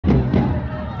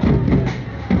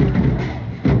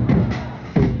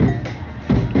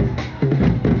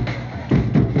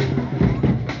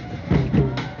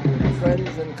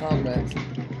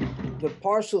Democrats, the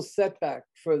partial setback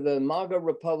for the MAGA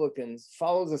Republicans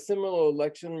follows a similar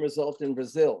election result in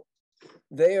Brazil.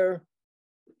 The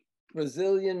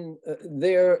Brazilian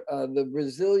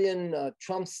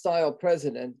Trump-style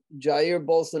president, Jair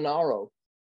Bolsonaro,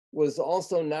 was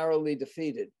also narrowly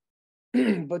defeated.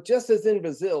 But just as in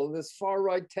Brazil, this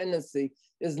far-right tendency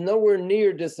is nowhere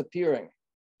near disappearing.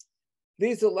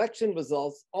 These election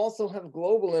results also have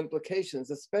global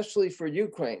implications, especially for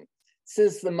Ukraine,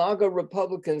 since the MAGA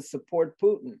Republicans support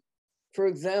Putin. For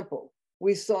example,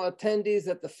 we saw attendees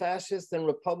at the fascist and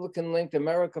Republican-linked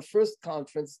America First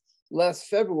conference last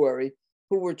February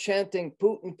who were chanting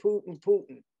Putin, Putin,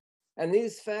 Putin. And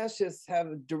these fascists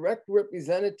have direct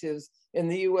representatives in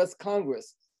the US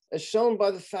Congress, as shown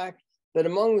by the fact that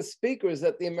among the speakers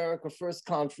at the America First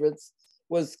conference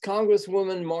was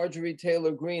Congresswoman Marjorie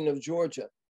Taylor Greene of Georgia.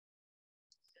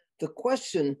 The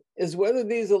question is whether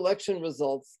these election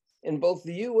results in both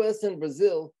the US and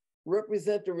Brazil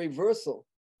represent a reversal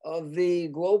of the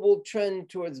global trend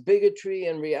towards bigotry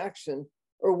and reaction,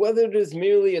 or whether it is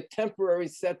merely a temporary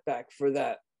setback for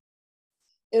that.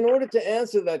 In order to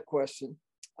answer that question,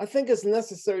 I think it's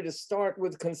necessary to start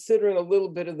with considering a little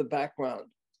bit of the background.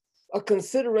 A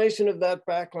consideration of that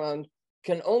background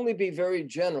can only be very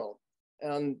general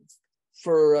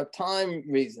for time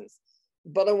reasons.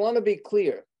 But I want to be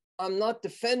clear. I'm not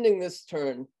defending this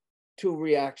turn to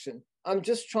reaction. I'm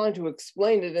just trying to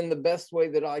explain it in the best way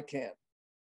that I can.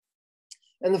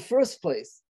 In the first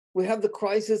place, we have the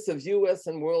crisis of US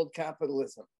and world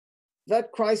capitalism.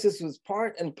 That crisis was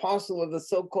part and parcel of the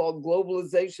so-called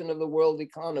globalization of the world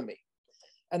economy.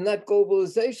 And that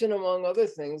globalization, among other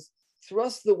things,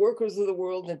 thrust the workers of the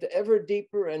world into ever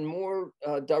deeper and more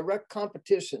direct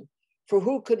competition for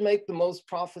who could make the most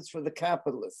profits for the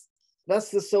capitalists. That's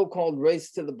the so-called race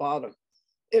to the bottom.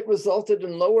 It resulted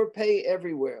in lower pay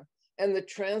everywhere and the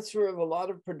transfer of a lot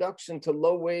of production to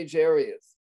low-wage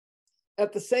areas.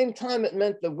 At the same time, it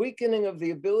meant the weakening of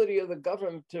the ability of the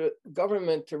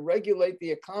government to regulate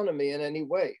the economy in any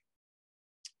way.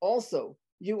 Also,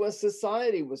 US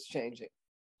society was changing.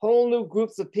 Whole new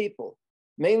groups of people,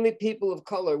 mainly people of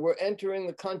color, were entering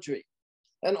the country,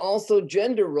 and also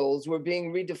gender roles were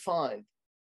being redefined.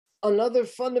 Another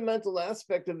fundamental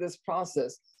aspect of this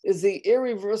process is the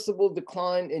irreversible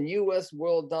decline in US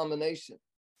world domination.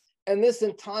 And this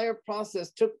entire process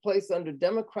took place under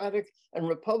Democratic and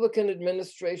Republican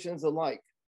administrations alike.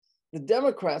 The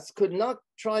Democrats could not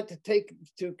try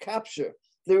to capture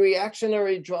the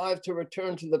reactionary drive to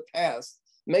return to the past,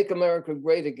 make America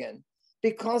great again,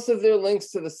 because of their links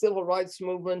to the civil rights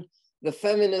movement, the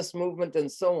feminist movement,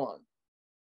 and so on.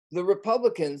 The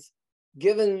Republicans,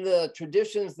 given the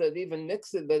traditions that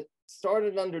that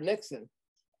started under Nixon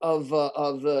of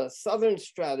the Southern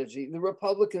strategy, the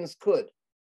Republicans could.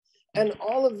 And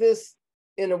all of this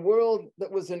in a world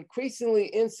that was increasingly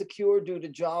insecure due to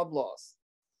job loss.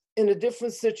 In a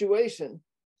different situation,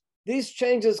 these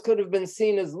changes could have been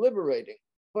seen as liberating,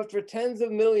 but for tens of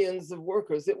millions of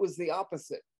workers, it was the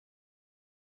opposite.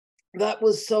 That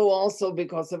was so also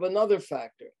because of another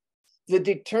factor, the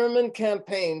determined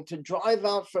campaign to drive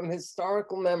out from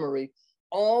historical memory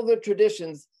all the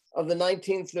traditions of the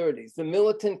 1930s, the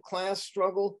militant class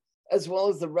struggle, as well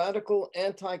as the radical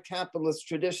anti-capitalist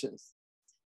traditions.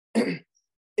 It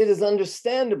is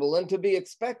understandable and to be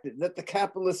expected that the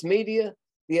capitalist media,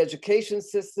 the education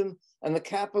system, and the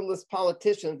capitalist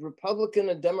politicians, Republican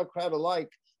and Democrat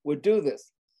alike, would do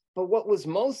this. But what was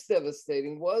most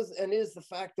devastating was and is the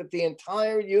fact that the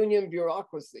entire union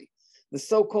bureaucracy, the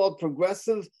so-called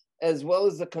progressive as well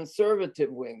as the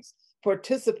conservative wings,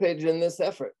 participated in this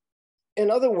effort.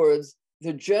 In other words,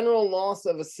 the general loss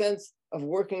of a sense of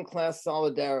working class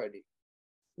solidarity.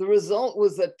 The result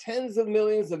was that tens of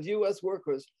millions of US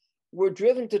workers were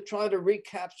driven to try to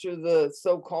recapture the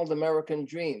so-called American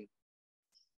dream.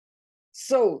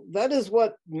 So that is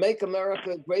what Make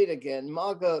America Great Again,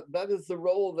 MAGA, that is the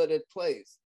role that it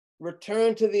plays.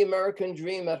 Return to the American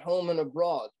dream at home and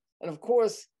abroad. And of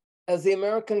course, as the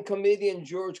American comedian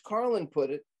George Carlin put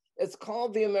it, it's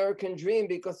called the American dream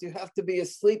because you have to be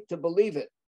asleep to believe it.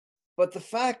 But the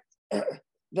fact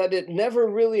that it never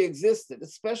really existed,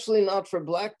 especially not for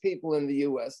Black people in the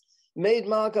US, made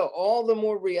MAGA all the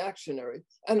more reactionary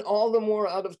and all the more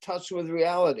out of touch with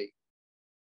reality.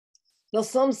 Now,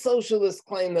 some socialists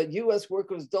claim that US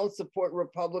workers don't support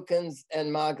Republicans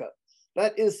and MAGA.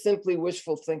 That is simply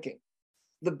wishful thinking.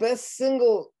 The best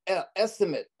single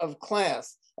estimate of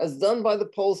class, as done by the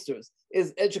pollsters,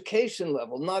 is education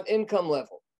level, not income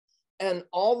level. And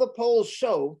all the polls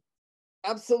show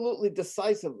absolutely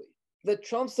decisively that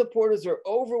Trump supporters are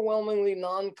overwhelmingly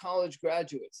non-college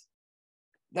graduates.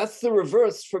 That's the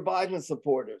reverse for Biden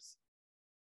supporters.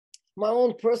 My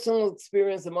own personal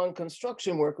experience among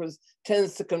construction workers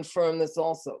tends to confirm this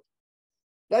also.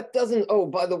 That doesn't, oh,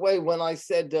 by the way, when I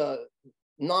said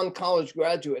non-college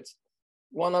graduates,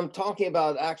 what I'm talking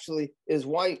about actually is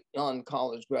white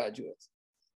non-college graduates.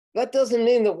 That doesn't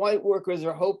mean that white workers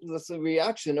are hopelessly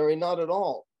reactionary, not at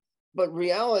all. But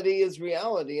reality is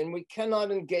reality, and we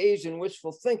cannot engage in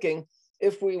wishful thinking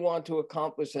if we want to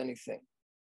accomplish anything.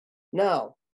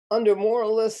 Now, under more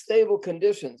or less stable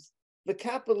conditions, the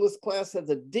capitalist class has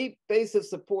a deep base of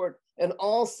support in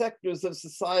all sectors of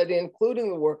society, including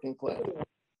the working class.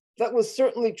 That was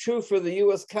certainly true for the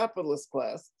US capitalist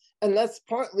class, and that's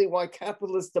partly why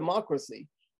capitalist democracy,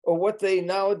 or what they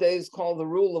nowadays call the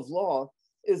rule of law,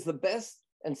 is the best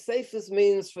and safest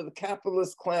means for the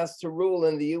capitalist class to rule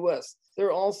in the US. There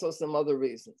are also some other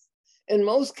reasons. In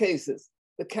most cases,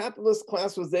 the capitalist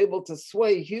class was able to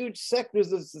sway huge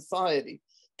sectors of society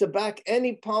to back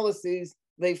any policies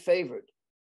they favored.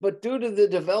 But due to the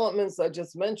developments I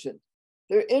just mentioned,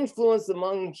 their influence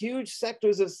among huge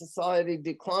sectors of society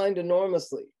declined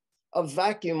enormously. A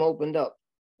vacuum opened up.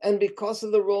 And because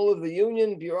of the role of the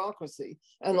union bureaucracy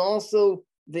and also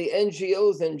the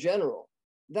NGOs in general,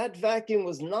 that vacuum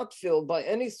was not filled by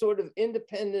any sort of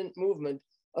independent movement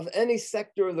of any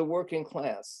sector of the working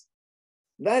class.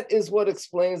 That is what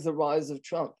explains the rise of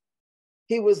Trump.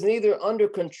 He was neither under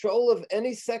control of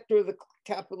any sector of the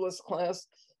capitalist class,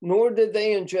 nor did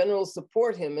they in general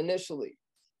support him initially.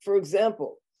 For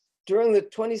example, during the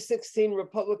 2016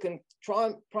 Republican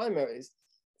primaries,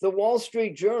 the Wall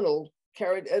Street Journal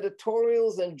carried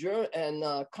editorials and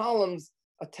columns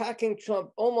attacking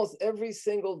Trump almost every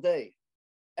single day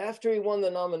after he won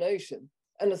the nomination,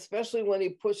 and especially when he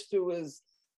pushed through his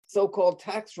so-called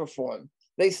tax reform.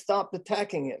 They stopped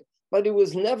attacking him, but he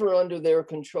was never under their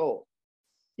control.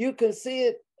 You can see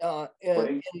it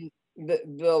in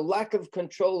the lack of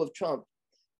control of Trump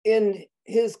in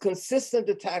his consistent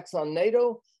attacks on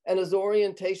NATO and his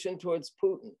orientation towards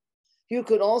Putin. You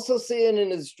could also see it in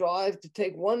his drive to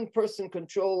take one-person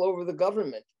control over the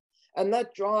government. And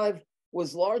that drive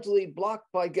was largely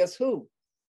blocked by guess who?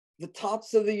 The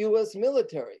tops of the US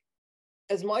military.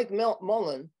 As Mike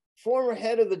Mullen, former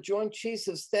head of the Joint Chiefs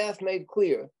of Staff, made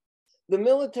clear, the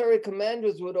military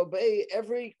commanders would obey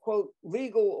every, quote,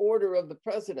 legal order of the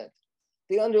president.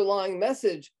 The underlying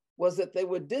message was that they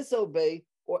would disobey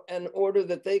an order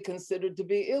that they considered to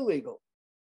be illegal.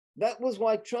 That was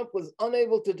why Trump was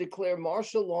unable to declare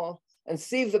martial law and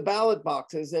sieve the ballot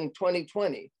boxes in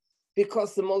 2020,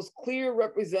 because the most clear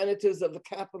representatives of the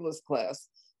capitalist class,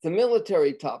 the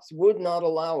military tops, would not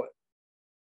allow it.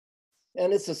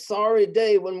 And it's a sorry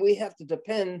day when we have to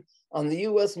depend on the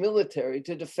US military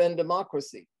to defend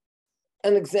democracy.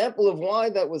 An example of why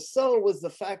that was so was the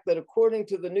fact that according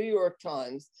to the New York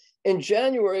Times, in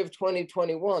January of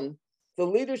 2021, the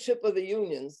leadership of the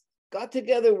unions got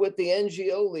together with the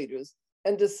NGO leaders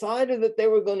and decided that they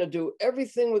were going to do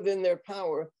everything within their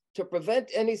power to prevent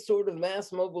any sort of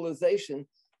mass mobilization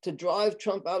to drive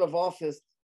Trump out of office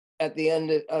at the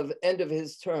end of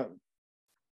his term.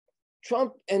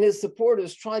 Trump and his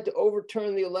supporters tried to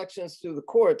overturn the elections through the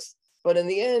courts, but in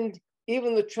the end,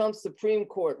 even the Trump Supreme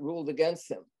Court ruled against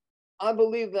him. I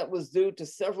believe that was due to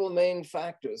several main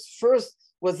factors. First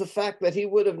was the fact that he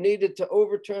would have needed to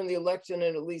overturn the election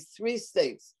in at least 3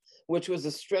 states, which was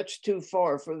a stretch too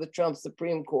far for the Trump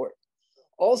Supreme Court.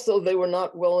 Also, they were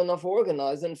not well enough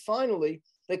organized. And finally,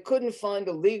 they couldn't find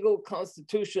a legal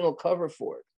constitutional cover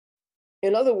for it.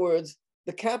 In other words,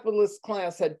 the capitalist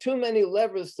class had too many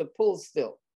levers to pull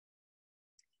still.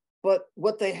 But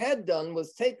what they had done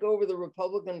was take over the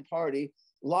Republican Party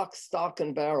lock, stock,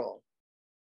 and barrel.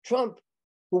 Trump,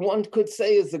 who one could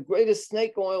say is the greatest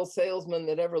snake oil salesman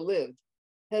that ever lived,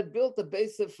 had built a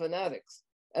base of fanatics,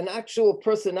 an actual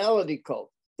personality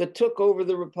cult that took over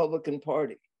the Republican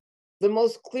Party. The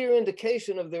most clear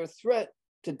indication of their threat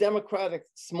to democratic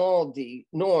small d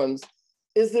norms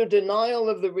is their denial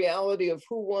of the reality of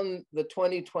who won the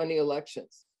 2020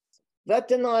 elections. That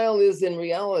denial is in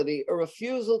reality a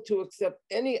refusal to accept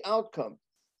any outcome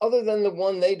other than the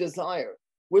one they desire,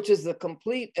 which is the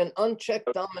complete and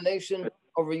unchecked domination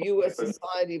over US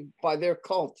society by their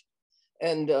cult.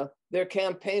 And their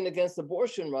campaign against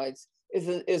abortion rights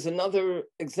is another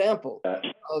example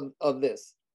of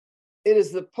this. It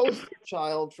is the poster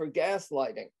child for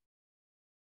gaslighting.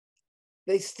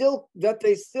 They still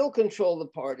control the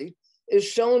party is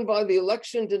shown by the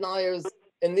election deniers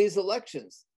in these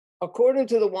elections. According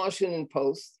to the Washington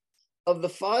Post, of the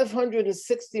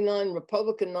 569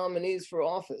 Republican nominees for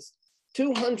office,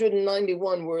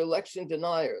 291 were election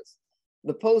deniers.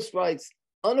 The Post writes,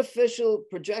 Unofficial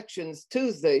projections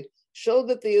Tuesday show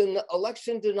that the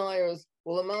election deniers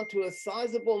will amount to a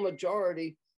sizable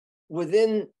majority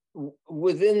within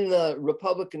the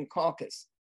Republican caucus.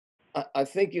 I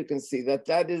think you can see that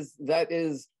that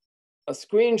is a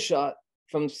screenshot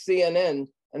from CNN,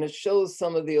 and it shows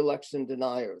some of the election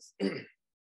deniers.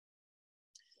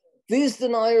 These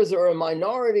deniers are a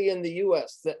minority in the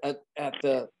US at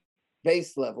the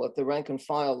base level, at the rank and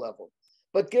file level.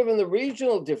 But given the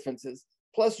regional differences,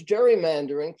 plus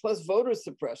gerrymandering, plus voter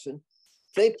suppression,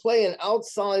 they play an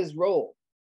outsized role.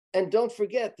 And don't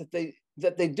forget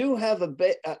that they do have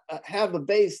a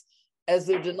base, as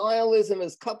their denialism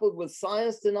is coupled with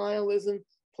science denialism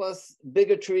plus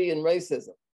bigotry and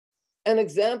racism. An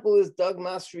example is Doug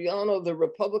Mastriano, the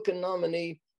Republican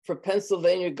nominee for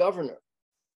Pennsylvania governor.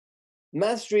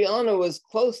 Mastriano is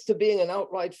close to being an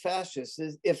outright fascist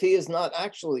if he is not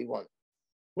actually one.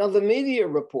 Now, the media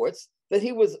reports that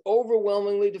he was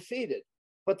overwhelmingly defeated,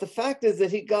 but the fact is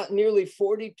that he got nearly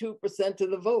 42%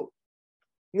 of the vote.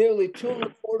 Nearly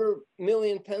 2.25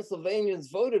 million Pennsylvanians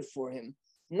voted for him.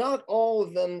 Not all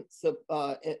of them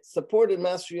supported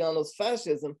Mastriano's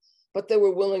fascism, but they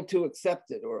were willing to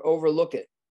accept it or overlook it.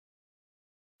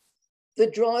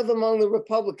 The drive among the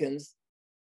Republicans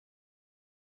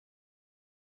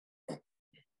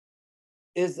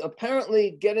is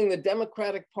apparently getting the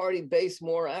Democratic Party base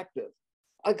more active.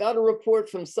 I got a report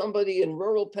from somebody in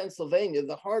rural Pennsylvania,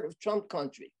 the heart of Trump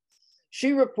country.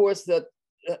 She reports that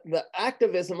the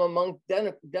activism among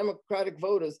Democratic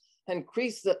voters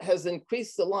has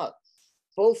increased a lot,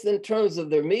 both in terms of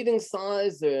their meeting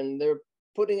size, and they're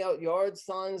putting out yard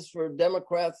signs for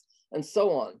Democrats and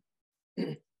so on.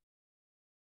 An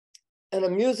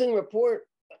amusing report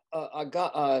a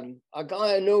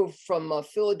guy I know from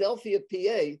Philadelphia,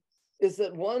 PA, is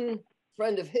that one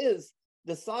friend of his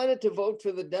decided to vote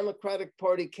for the Democratic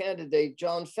Party candidate,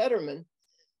 John Fetterman,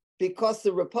 because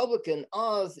the Republican,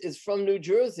 Oz, is from New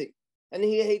Jersey, and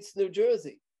he hates New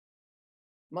Jersey.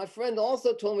 My friend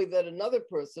also told me that another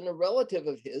person, a relative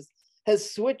of his, had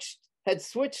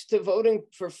switched to voting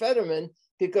for Fetterman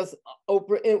because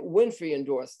Oprah Winfrey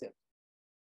endorsed him.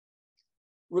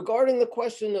 Regarding the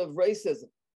question of racism,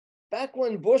 back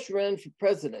when Bush ran for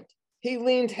president, he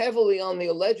leaned heavily on the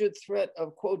alleged threat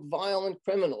of, quote, violent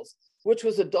criminals, which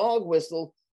was a dog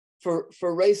whistle for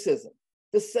racism.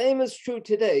 The same is true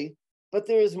today, but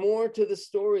there is more to the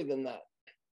story than that.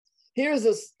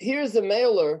 Here's a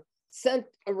mailer sent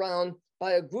around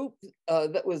by a group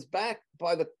that was backed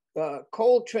by the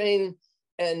coal train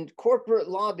and corporate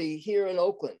lobby here in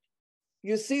Oakland.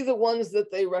 You see the ones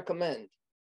that they recommend.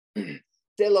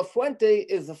 De La Fuente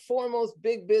is the foremost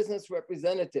big business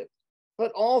representative,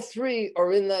 but all three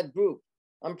are in that group.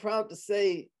 I'm proud to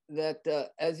say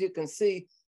that, as you can see,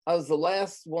 I was the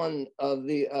last one of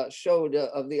the showed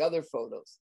of the other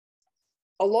photos.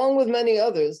 Along with many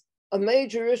others, a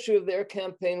major issue of their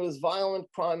campaign was violent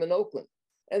crime in Oakland.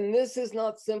 And this is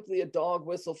not simply a dog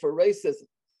whistle for racism.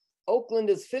 Oakland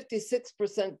is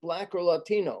 56% Black or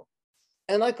Latino.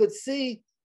 And I could see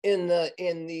in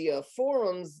the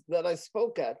forums that I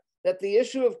spoke at that the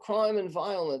issue of crime and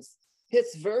violence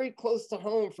hits very close to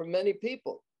home for many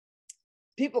people.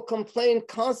 People complain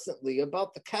constantly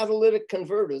about the catalytic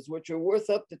converters, which are worth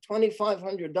up to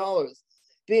 $2,500,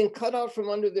 being cut out from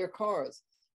under their cars.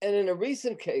 And in a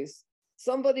recent case,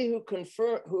 somebody who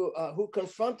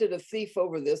confronted a thief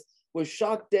over this was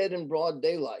shot dead in broad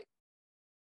daylight.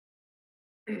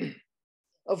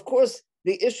 Of course,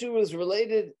 the issue is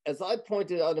related, as I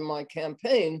pointed out in my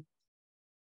campaign,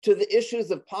 to the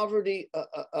issues of poverty,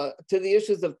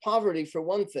 for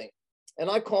one thing. And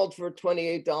I called for a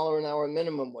 $28 an hour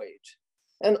minimum wage,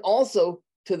 and also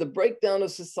to the breakdown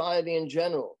of society in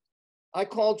general. I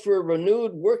called for a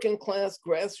renewed working class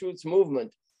grassroots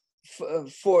movement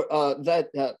for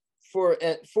that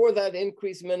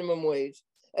increased minimum wage,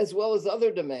 as well as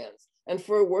other demands, and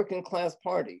for a working class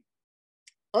party.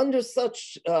 Under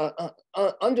such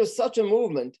a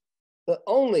movement,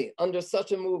 only under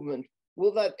such a movement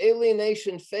will that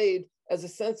alienation fade as a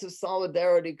sense of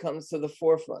solidarity comes to the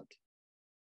forefront.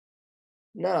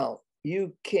 Now,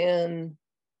 you can,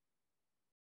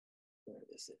 where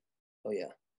is it? Oh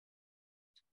yeah.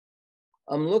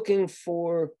 I'm looking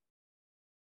for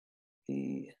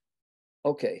the,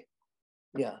 okay,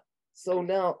 yeah. So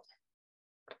now,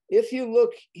 if you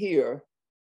look here,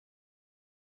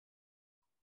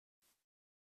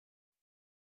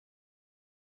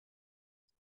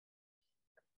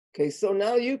 okay, so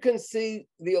now you can see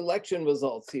the election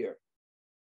results here.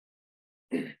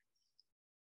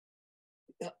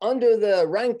 Under the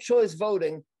ranked choice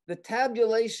voting, the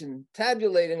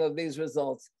tabulating of these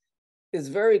results is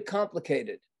very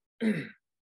complicated.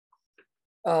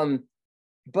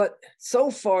 But so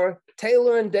far,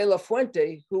 Taylor and De La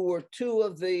Fuente, who were two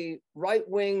of the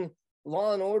right-wing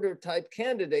law and order type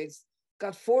candidates,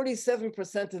 got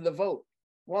 47% of the vote,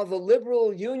 while the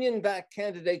liberal union-backed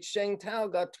candidate Sheng Tao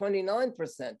got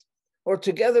 29%, or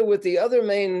together with the other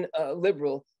main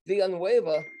liberal,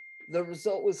 Villanueva, the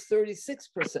result was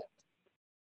 36%.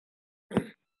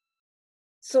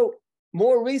 So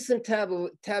more recent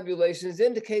tabulations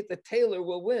indicate that Taylor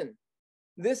will win.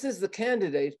 This is the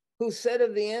candidate who said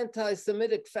of the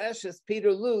anti-Semitic fascist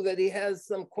Peter Liu that he has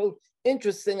some, quote,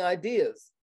 interesting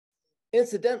ideas.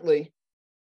 Incidentally,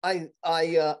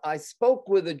 I spoke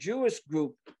with a Jewish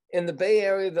group in the Bay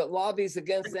Area that lobbies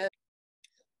against,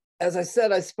 as I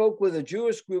said, I spoke with a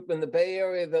Jewish group in the Bay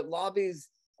Area that lobbies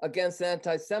against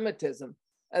anti-Semitism,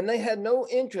 and they had no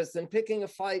interest in picking a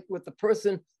fight with the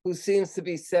person who seems to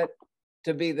be set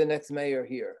to be the next mayor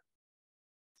here.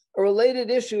 A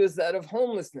related issue is that of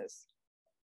homelessness.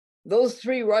 Those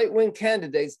three right-wing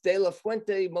candidates, De La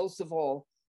Fuente most of all,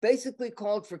 basically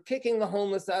called for kicking the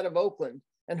homeless out of Oakland,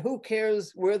 and who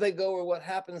cares where they go or what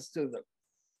happens to them.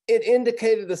 It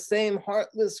indicated the same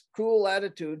heartless, cruel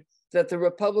attitude that the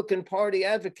Republican Party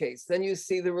advocates. Then you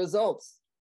see the results.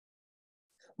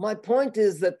 My point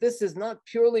is that this is not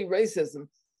purely racism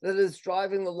that is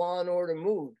driving the law and order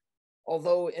mood,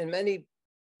 although in many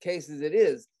cases it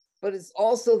is, but it's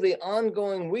also the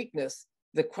ongoing weakness,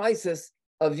 the crisis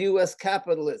of US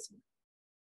capitalism.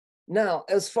 Now,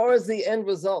 as far as the end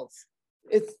results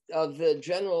of the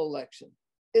general election,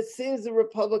 it seems the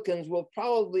Republicans will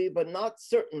probably, but not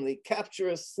certainly, capture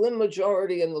a slim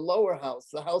majority in the lower house,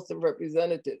 the House of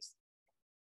Representatives.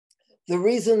 The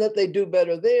reason that they do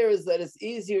better there is that it's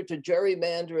easier to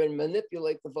gerrymander and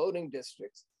manipulate the voting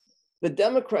districts. The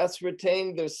Democrats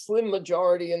retained their slim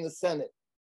majority in the Senate.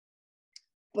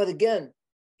 But again,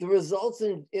 the results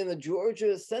in the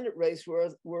Georgia Senate race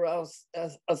were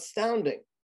astounding.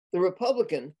 The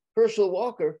Republican, Herschel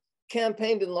Walker,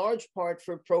 campaigned in large part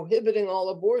for prohibiting all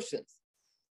abortions.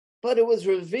 But it was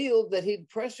revealed that he'd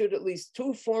pressured at least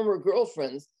two former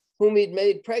girlfriends whom he'd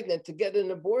made pregnant to get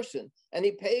an abortion, and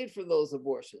he paid for those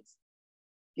abortions.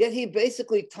 Yet he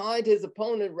basically tied his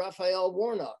opponent, Raphael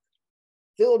Warnock.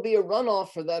 There will be a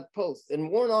runoff for that post, and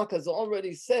Warnock has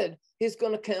already said he's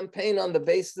going to campaign on the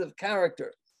basis of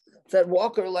character, that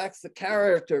Walker lacks the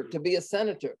character to be a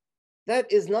senator.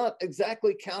 That is not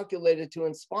exactly calculated to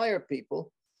inspire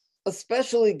people,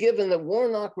 especially given that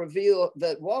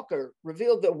Walker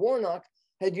revealed that Warnock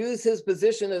had used his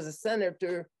position as a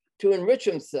senator to enrich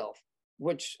himself,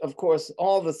 which of course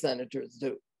all the senators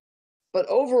do. But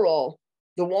overall,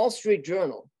 the Wall Street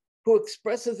Journal, who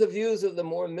expresses the views of the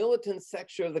more militant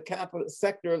sector of the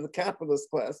capitalist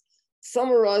class,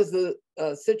 summarized the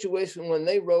situation when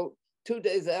they wrote 2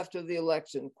 days after the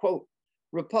election, quote,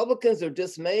 "Republicans are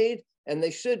dismayed, and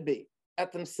they should be,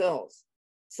 at themselves.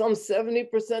 Some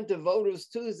 70% of voters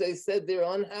Tuesday said they're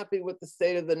unhappy with the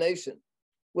state of the nation.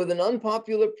 With an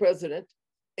unpopular president,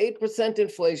 8%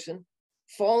 inflation,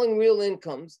 falling real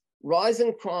incomes,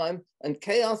 rising crime, and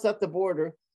chaos at the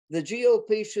border, the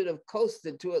GOP should have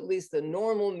coasted to at least a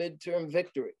normal midterm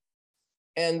victory.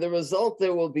 And the result,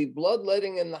 there will be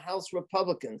bloodletting in the House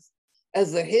Republicans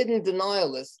as the hidden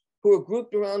denialists who are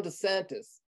grouped around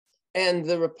DeSantis and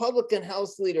the Republican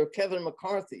House leader, Kevin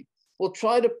McCarthy, will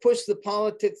try to push the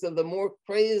politics of the more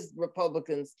crazed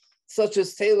Republicans, such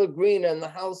as Taylor Greene and the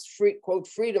House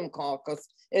Freedom Caucus,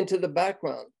 into the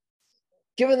background.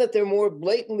 Given that their more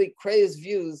blatantly crazed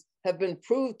views have been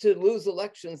proved to lose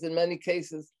elections in many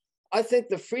cases, I think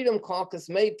the Freedom Caucus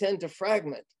may tend to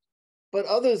fragment, but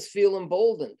others feel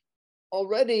emboldened.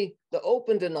 Already, the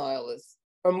open denialists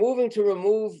are moving to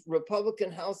remove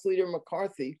Republican House Leader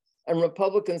McCarthy and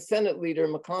Republican Senate Leader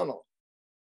McConnell.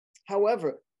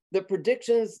 However, the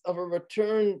predictions of a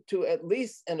return to at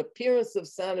least an appearance of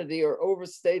sanity are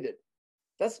overstated.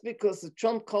 That's because the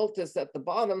Trump cultists at the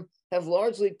bottom have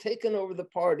largely taken over the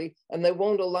party, and they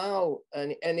won't allow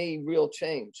any real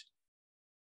change.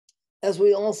 As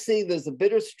we all see, there's a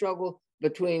bitter struggle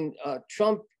between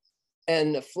Trump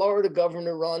and Florida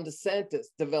Governor Ron DeSantis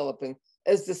developing,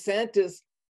 as DeSantis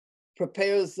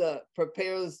prepares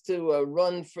to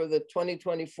run for the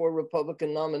 2024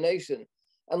 Republican nomination.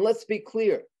 And let's be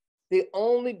clear, the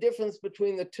only difference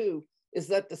between the two is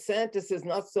that DeSantis is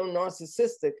not so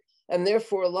narcissistic and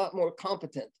therefore a lot more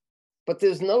competent. But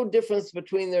there's no difference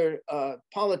between their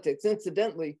politics.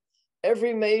 Incidentally,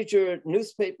 every major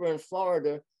newspaper in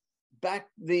Florida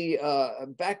backed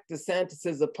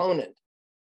DeSantis's opponent.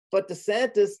 But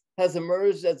DeSantis has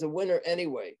emerged as a winner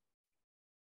anyway.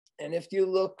 And if you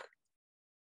look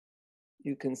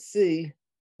you can see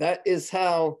that is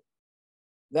how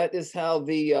the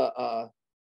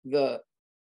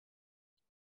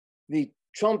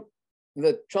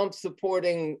Trump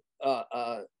supporting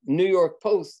New York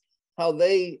Post, how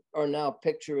they are now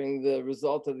picturing the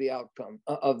result of the outcome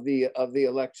of the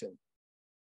election.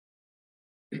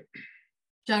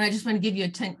 John, I just want to give you a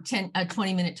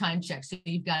 20-minute time check. So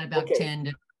you've got about Okay. 10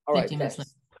 to 15 minutes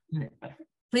left.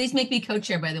 Please make me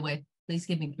co-chair, by the way. Please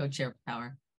give me co-chair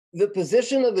power. The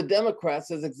position of the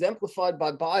Democrats, as exemplified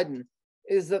by Biden,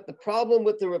 is that the problem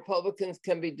with the Republicans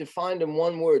can be defined in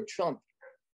one word: Trump.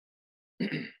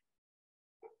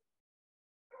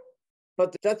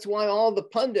 But that's why all the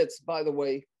pundits, by the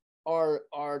way,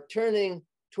 are turning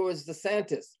towards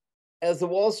DeSantis. As the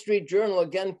Wall Street Journal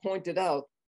again pointed out,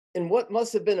 in what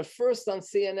must have been a first on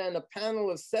CNN, a panel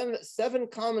of seven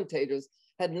commentators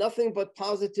had nothing but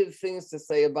positive things to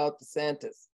say about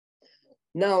DeSantis.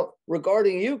 Now,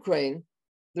 regarding Ukraine,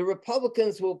 the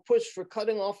Republicans will push for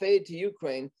cutting off aid to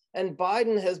Ukraine, and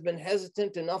Biden has been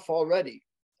hesitant enough already.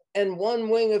 And one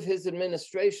wing of his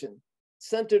administration,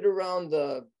 centered around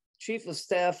the Chief of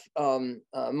Staff,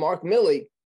 Mark Milley,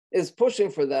 is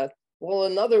pushing for that, while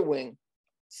another wing,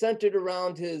 centered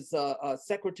around his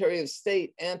Secretary of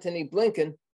State, Antony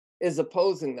Blinken, is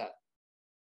opposing that.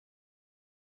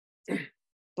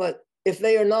 But if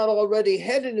they are not already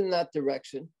headed in that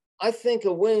direction, I think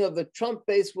a wing of the Trump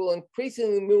base will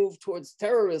increasingly move towards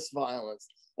terrorist violence,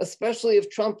 especially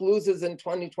if Trump loses in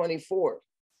 2024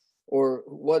 or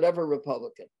whatever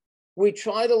Republican. We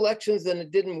tried elections and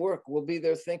it didn't work, will be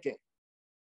their thinking.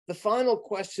 The final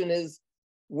question is,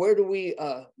 where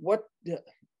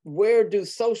do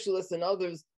socialists and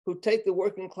others who take the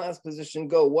working class position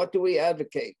go? What do we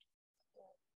advocate?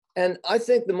 And I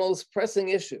think the most pressing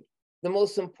issue, the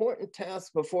most important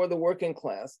task before the working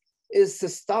class, is to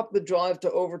stop the drive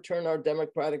to overturn our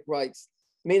democratic rights,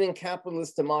 meaning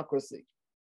capitalist democracy.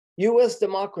 US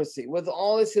democracy, with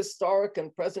all its historic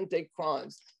and present day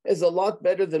crimes, is a lot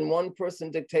better than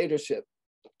one-person dictatorship.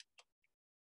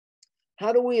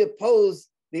 How do we oppose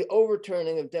the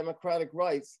overturning of democratic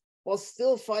rights while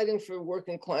still fighting for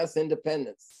working class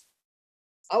independence?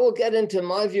 I will get into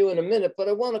my view in a minute, but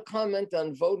I want to comment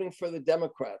on voting for the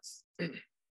Democrats.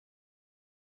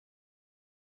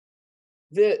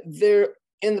 There,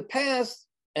 in the past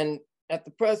and at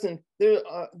the present,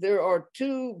 there are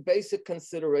two basic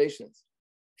considerations.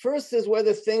 First is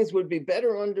whether things would be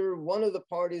better under one of the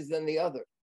parties than the other.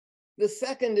 The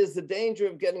second is the danger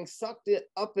of getting sucked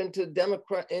up into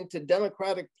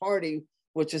Democratic Party,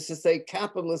 which is to say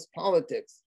capitalist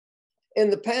politics. In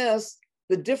the past,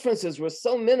 the differences were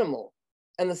so minimal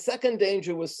and the second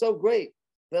danger was so great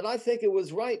that I think it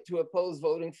was right to oppose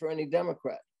voting for any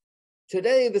Democrat.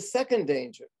 Today, the second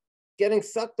danger, getting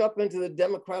sucked up into the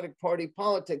Democratic Party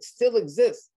politics, still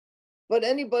exists. But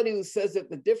anybody who says that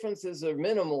the differences are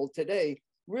minimal today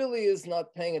really is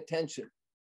not paying attention.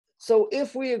 So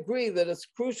if we agree that it's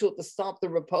crucial to stop the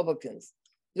Republicans,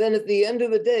 then at the end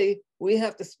of the day, we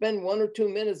have to spend 1 or 2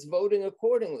 minutes voting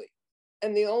accordingly.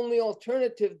 And the only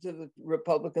alternative to the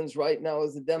Republicans right now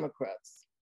is the Democrats.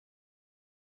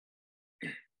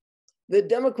 The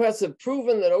Democrats have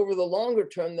proven that over the longer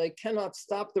term, they cannot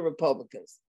stop the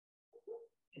Republicans.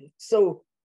 So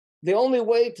the only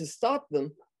way to stop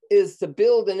them is to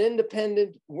build an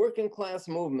independent working class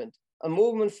movement, a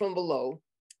movement from below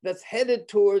that's headed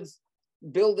towards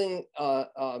building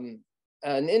an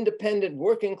independent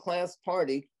working class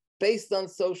party based on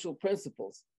social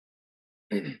principles.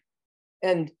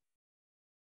 And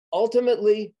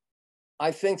ultimately,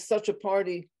 I think such a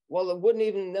party, while it wouldn't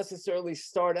even necessarily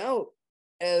start out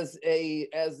as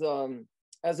an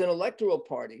electoral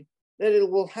party, that it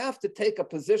will have to take a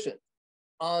position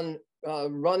on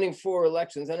running for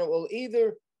elections, and it will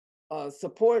either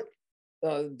support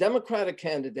Democratic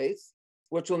candidates,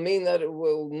 which will mean that it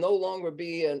will no longer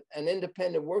be an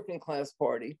independent working class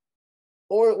party,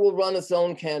 or it will run its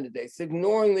own candidates.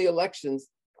 Ignoring the elections,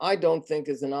 I don't think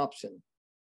is an option.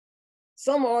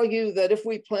 Some argue that if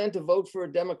we plan to vote for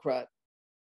a Democrat,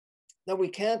 that we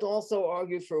can't also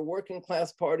argue for a working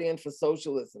class party and for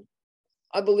socialism.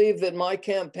 I believe that my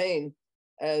campaign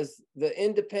as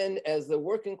the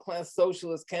working class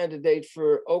socialist candidate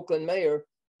for Oakland mayor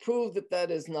proved that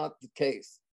that is not the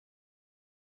case.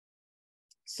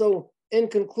 So in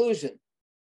conclusion,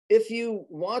 if you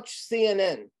watch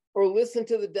CNN or listen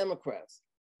to the Democrats,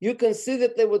 you can see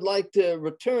that they would like to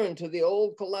return to the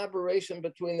old collaboration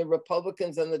between the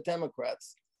Republicans and the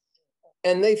Democrats.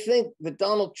 And they think that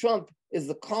Donald Trump is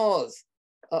the cause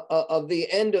of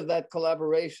the end of that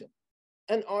collaboration.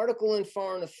 An article in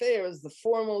Foreign Affairs, the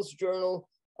foremost journal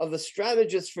of the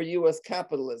strategists for US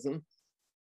capitalism,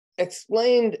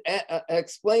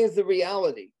 explains the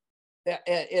reality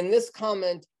in this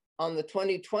comment on the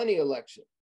 2020 election.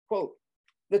 Quote,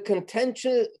 the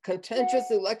contentious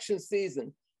election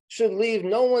season should leave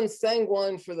no one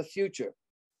sanguine for the future.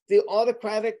 The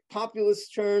autocratic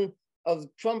populist turn of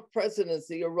Trump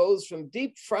presidency arose from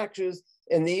deep fractures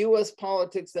in the US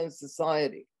politics and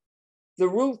society. The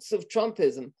roots of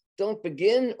Trumpism don't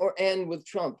begin or end with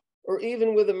Trump, or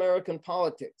even with American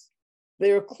politics.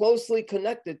 They are closely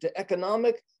connected to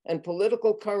economic and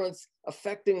political currents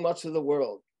affecting much of the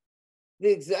world.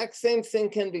 The exact same thing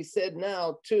can be said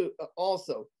now too,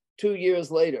 also 2 years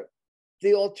later.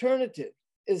 The alternative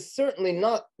is certainly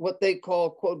not what they call,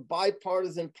 quote,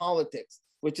 bipartisan politics,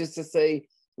 which is to say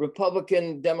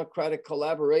Republican-Democratic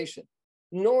collaboration,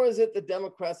 nor is it the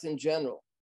Democrats in general.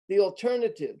 The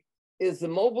alternative is the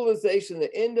mobilization,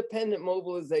 the independent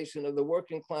mobilization of the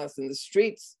working class in the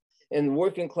streets, in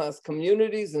working class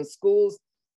communities and schools,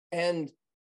 and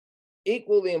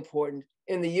equally important,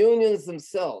 in the unions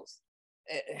themselves,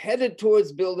 headed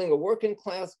towards building a working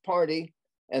class party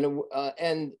and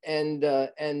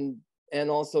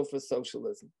also for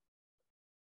socialism.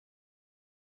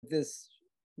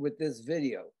 With this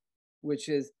video, which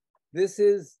is, this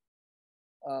is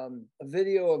a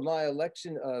video of my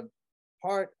election,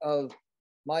 part of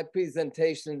my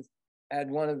presentations at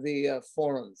one of the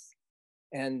forums,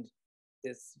 and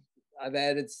I've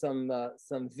added some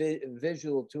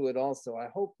visual to it also. I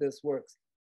hope this works.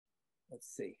 Let's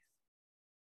see.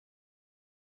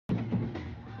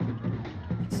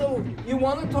 So you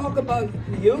want to talk about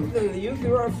the youth and the youth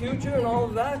are our future and all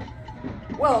of that?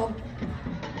 Well,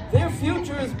 their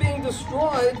future is being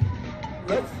destroyed,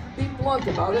 let's be blunt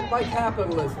about it, by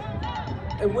capitalism.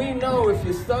 And we know, if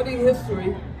you study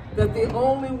history, that the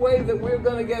only way that we're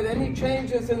going to get any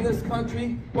changes in this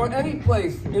country, or any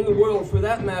place in the world for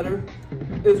that matter,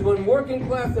 is when working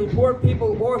class and poor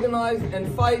people organize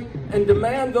and fight and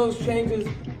demand those changes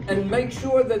and make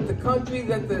sure that the country,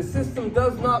 that the system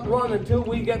does not run until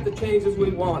we get the changes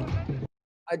we want.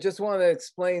 I just want to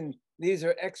explain, these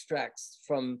are extracts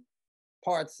from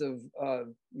parts of,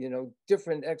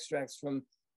 different extracts from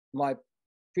my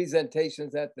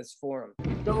presentations at this forum.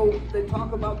 So they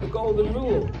talk about the golden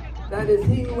rule. That is,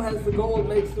 he who has the gold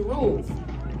makes the rules.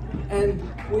 And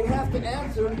we have to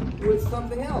answer with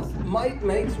something else. Might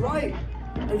makes right.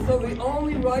 And so the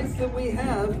only rights that we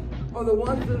have are the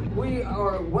ones that we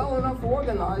are well enough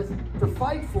organized to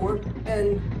fight for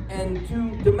and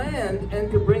to demand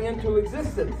and to bring into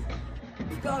existence.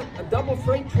 We've got a double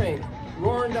freight train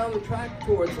roaring down the track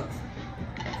towards us.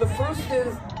 The first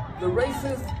is the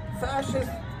racist, fascist,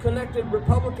 connected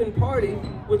Republican Party,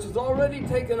 which has already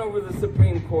taken over the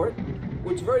Supreme Court,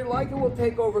 which very likely will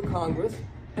take over Congress,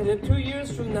 and in 2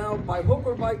 years from now, by hook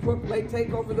or by crook, may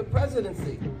take over the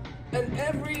presidency. And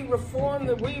every reform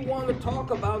that we want to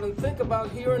talk about and think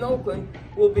about here in Oakland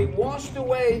will be washed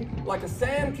away like a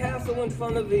sandcastle in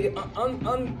front of the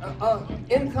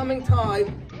incoming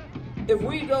tide if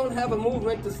we don't have a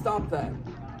movement to stop that.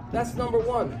 That's number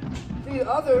one. The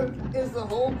other is the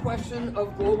whole question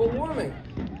of global warming.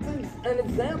 This is an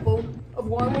example of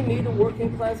why we need a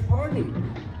working class party,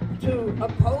 to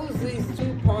oppose these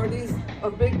two parties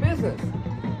of big business.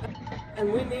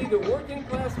 And we need a working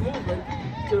class movement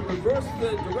to reverse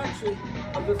the direction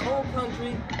of this whole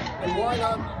country. And why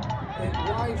not? And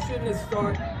why shouldn't it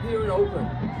start here in Oakland?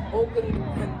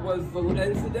 Oakland was,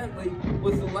 incidentally,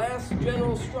 was the last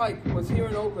general strike was here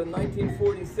in Oakland,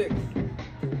 1946.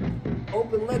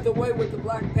 Oakland led the way with the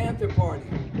Black Panther Party.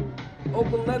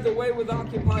 Oakland led the way with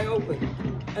Occupy Oakland.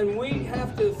 And we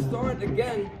have to start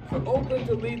again for Oakland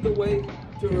to lead the way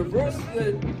to reverse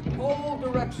the whole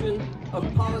direction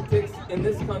of politics in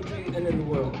this country and in the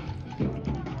world.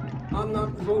 I'm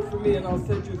not to vote for me, and I'll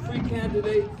set you 3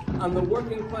 candidates. I'm the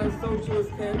working class socialist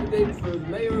candidate for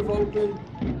mayor of Oakland.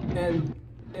 And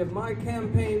if my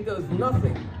campaign does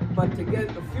nothing but to get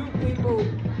a few people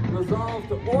resolved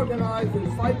to organize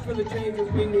and fight for the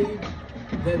changes we need,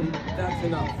 then that's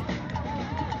enough.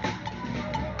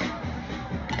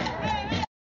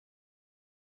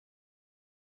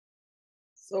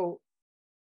 So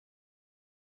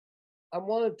I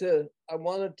wanted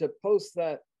to post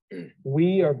that.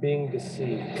 We are being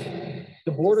deceived.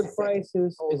 The border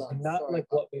crisis is not like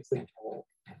what we've been told.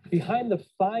 Behind the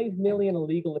 5 million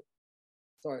illegal.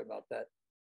 Sorry about that.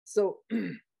 So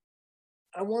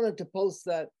I wanted to post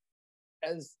that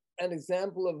as an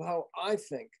example of how I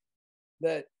think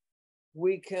that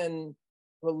we can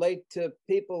relate to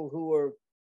people who are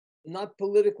not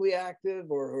politically active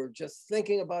or who are just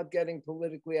thinking about getting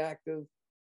politically active,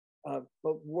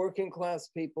 but working class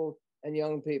people and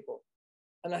young people.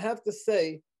 And I have to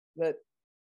say that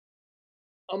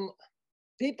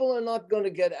people are not going to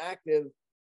get active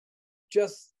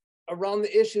just around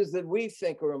the issues that we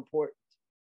think are important.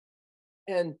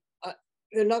 And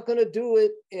they're not going to do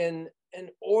it in an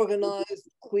organized,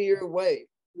 clear way.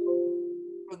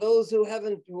 For those who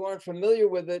aren't familiar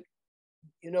with it,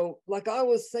 like I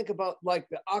always think about like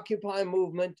the Occupy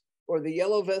movement or the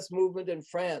Yellow Vest movement in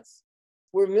France,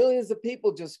 where millions of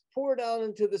people just poured out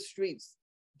into the streets,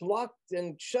 blocked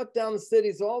and shut down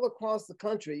cities all across the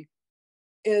country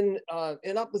in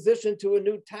opposition to a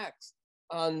new tax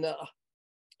on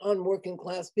working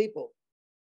class people.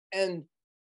 And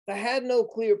they had no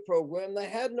clear program, they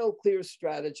had no clear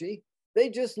strategy. They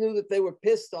just knew that they were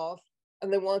pissed off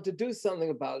and they wanted to do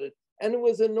something about it. And it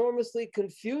was an enormously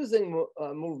confusing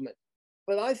movement.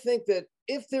 But I think that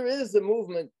if there is a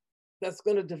movement that's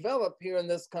going to develop here in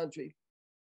this country,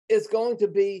 it's going to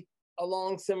be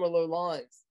along similar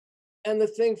lines. And the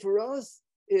thing for us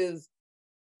is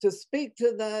to speak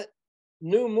to that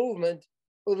new movement,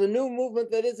 or the new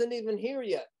movement that isn't even here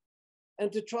yet,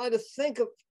 and to try to think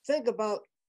about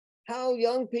how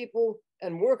young people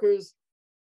and workers,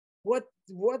 what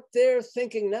they're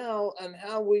thinking now and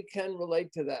how we can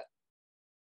relate to that.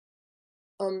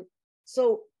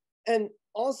 So, and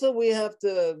also we have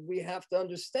to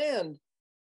understand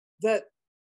that,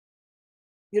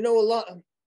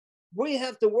 we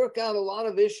have to work out a lot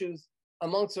of issues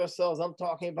amongst ourselves. I'm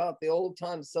talking about the old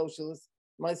time socialists,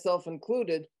 myself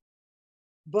included,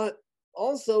 but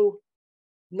also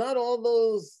not all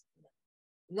those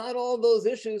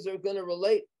issues are going to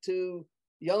relate to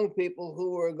young people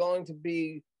who are going to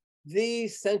be the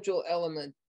central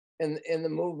element in the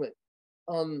movement.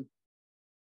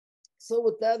 So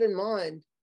with that in mind,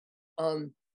 I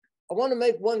want to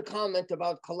make one comment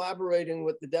about collaborating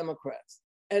with the Democrats.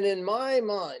 And in my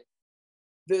mind,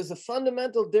 there's a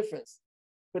fundamental difference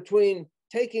between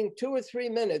taking 2 or 3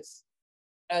 minutes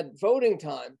at voting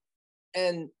time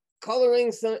and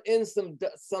coloring some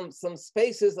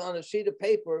spaces on a sheet of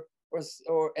paper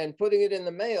and putting it in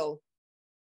the mail,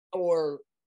 or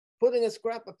putting a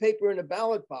scrap of paper in a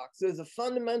ballot box. There's a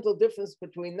fundamental difference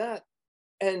between that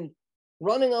and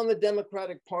running on the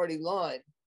Democratic Party line,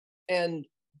 and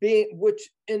which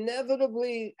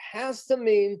inevitably has to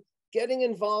mean getting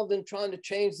involved in trying to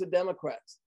change the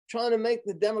Democrats, trying to make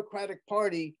the Democratic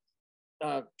Party,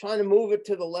 trying to move it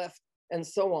to the left and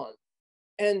so on.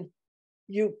 And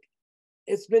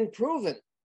it's been proven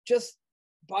just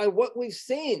by what we've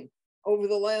seen over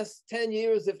the last 10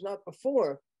 years, if not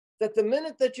before, that the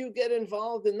minute that you get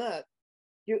involved in that,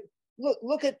 you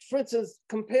look at, for instance,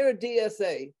 compare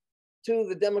DSA to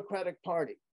the Democratic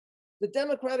Party. The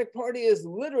Democratic Party is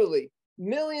literally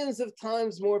millions of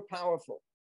times more powerful.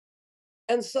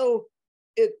 And so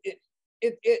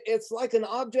it's like an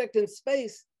object in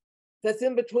space that's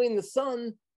in between the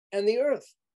sun and the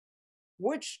earth.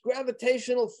 Which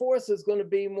gravitational force is going to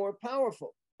be more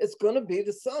powerful? It's going to be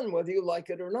the sun, whether you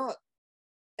like it or not.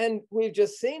 And we've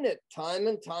just seen it time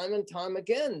and time and time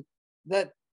again,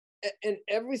 that in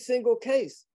every single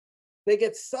case, they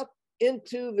get sucked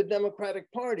into the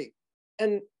Democratic Party.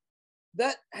 And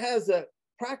that has a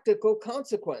practical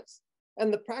consequence.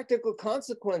 And the practical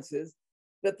consequence is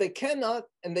that they cannot,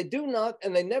 and they do not,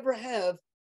 and they never have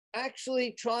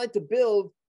actually tried to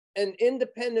build an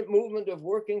independent movement of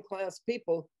working class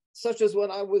people, such as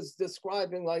what I was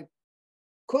describing, like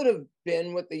could have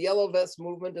been with the Yellow Vest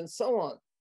movement and so on.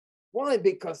 Why?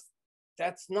 Because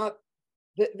that's not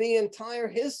the entire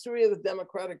history of the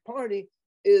Democratic Party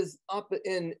is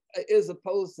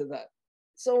opposed to that.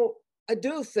 So I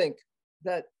do think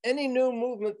that any new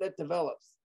movement that develops,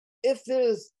 if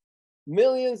there's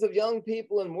millions of young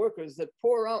people and workers that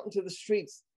pour out into the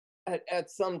streets at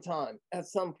some time, at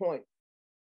some point,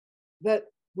 that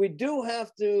we do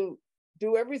have to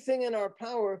do everything in our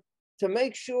power to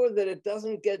make sure that it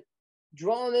doesn't get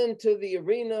drawn into the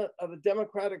arena of a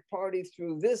Democratic Party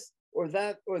through this or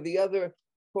that or the other,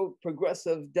 quote,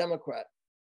 progressive Democrat.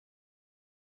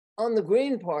 On the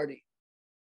Green Party,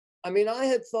 I mean, I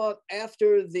had thought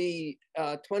after the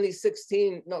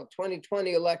 2016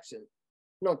 election,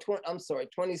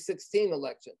 2016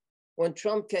 election, when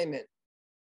Trump came in,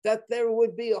 that there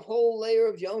would be a whole layer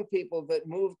of young people that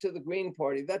moved to the Green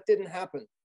Party. That didn't happen.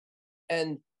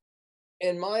 And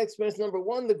in my experience, number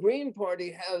one, the Green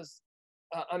Party has,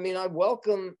 I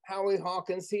welcome Howie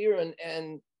Hawkins here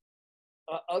and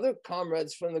other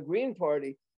comrades from the Green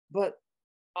Party, but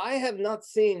I have not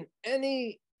seen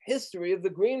any history of the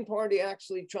Green Party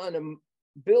actually trying to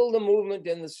build a movement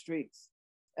in the streets.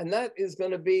 And that is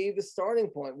going to be the starting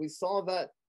point. We saw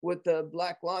that with the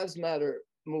Black Lives Matter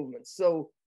movement. So,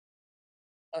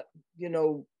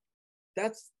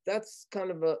 that's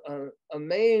kind of the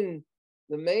main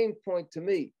point to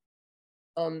me.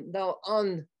 Now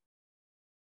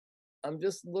I'm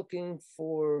just looking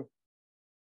for,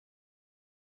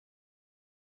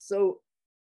 so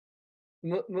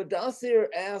Mudassir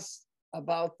asked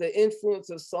about the influence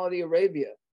of Saudi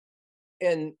Arabia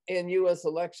in US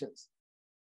elections.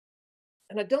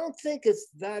 And I don't think it's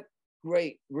that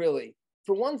great, really.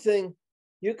 For one thing,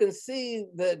 you can see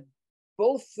that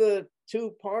both the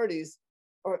two parties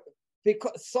are,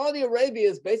 because Saudi Arabia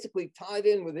is basically tied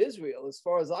in with Israel, as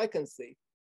far as I can see,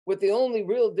 with the only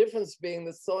real difference being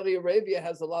that Saudi Arabia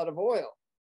has a lot of oil.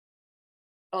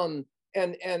 And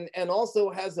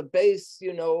also has a base,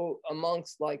 you know,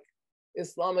 amongst like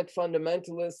Islamic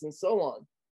fundamentalists and so on.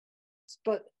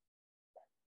 But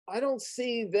I don't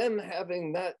see them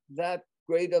having that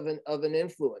great of an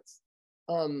influence.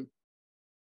 And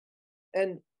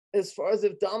as far as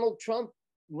if Donald Trump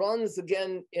runs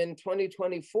again in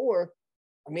 2024,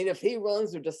 I mean, if he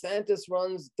runs or DeSantis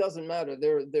runs, doesn't matter.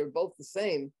 They're both the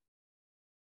same.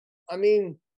 I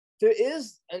mean, there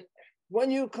is, and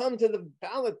when you come to the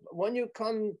ballot, when it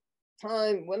comes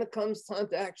time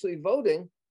to actually voting,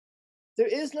 there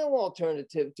is no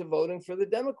alternative to voting for the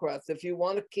Democrats if you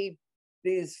want to keep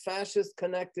these fascist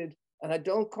connected, and I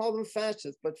don't call them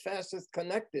fascists, but fascist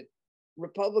connected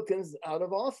Republicans out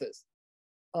of office.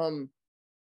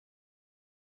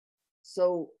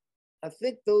 So I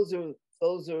think those are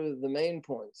the main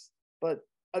points. But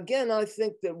again, I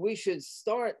think that we should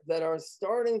start, that our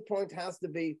starting point has to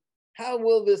be, how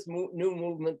will this new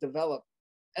movement develop?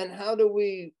 And how do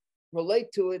we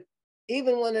relate to it,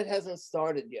 even when it hasn't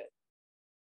started yet?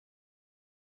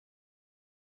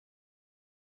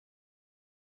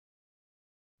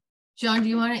 John, do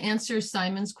you want to answer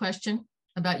Simon's question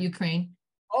about Ukraine?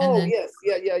 Oh, then... yes.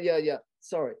 Yeah.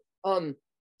 Sorry.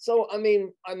 So, I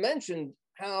mean, I mentioned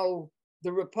how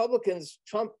the Republicans,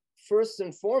 Trump first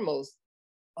and foremost,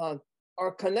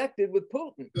 are connected with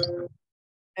Putin.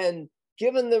 And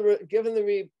given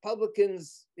the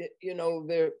Republicans, you know,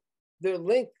 their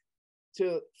link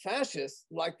to fascists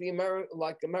like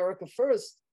America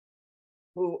First,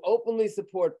 who openly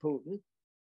support Putin,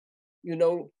 you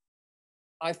know,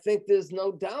 I think there's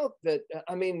no doubt that,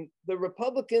 I mean, the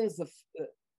Republicans,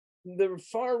 the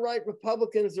far right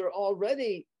Republicans are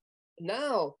already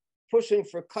now pushing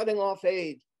for cutting off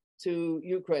aid to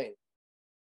Ukraine.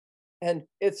 And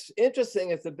it's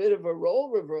interesting, it's a bit of a role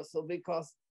reversal,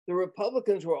 because the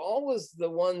Republicans were always the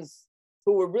ones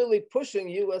who were really pushing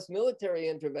US military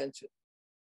intervention.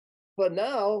 But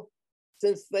now,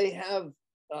 since they have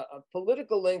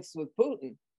political links with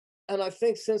Putin, and I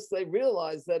think since they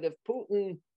realize that if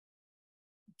Putin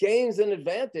gains an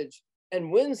advantage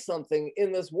and wins something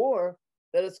in this war,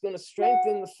 that it's going to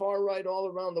strengthen the far right all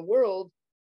around the world.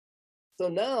 So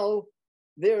now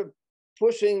they're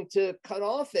pushing to cut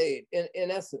off aid, in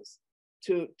essence,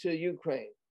 to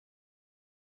Ukraine.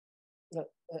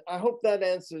 I hope that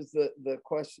answers the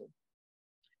question.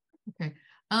 Okay.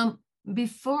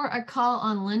 Before I call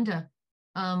on Linda,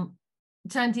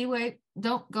 Tandiwe,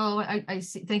 don't go. I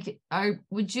see. Thank you.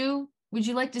 Would you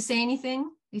like to say anything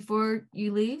before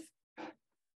you leave,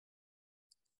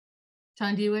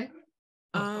 Tandiwe?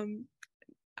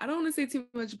 I don't want to say too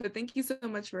much, but thank you so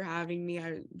much for having me.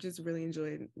 I just really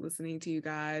enjoyed listening to you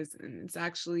guys, and it's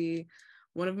actually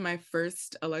one of my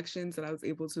first elections that I was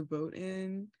able to vote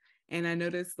in, and I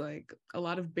noticed like a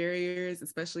lot of barriers,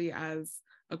 especially as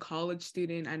a college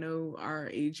student. I know our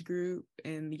age group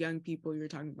and young people, you're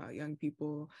talking about young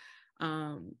people,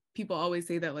 people always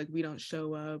say that like we don't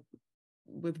show up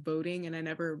with voting, and I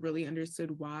never really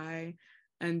understood why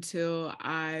until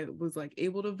I was like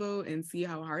able to vote and see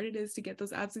how hard it is to get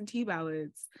those absentee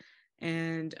ballots,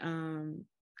 and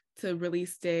to really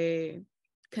stay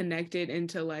connected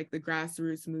into like the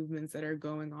grassroots movements that are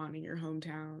going on in your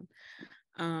hometown.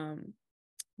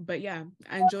 But yeah,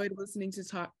 I enjoyed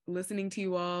listening to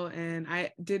you all, and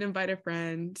I did invite a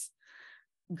friend.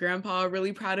 Grandpa,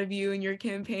 really proud of you and your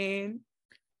campaign.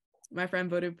 My friend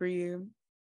voted for you,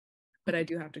 but I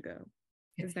do have to go.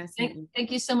 It's nice to meet you.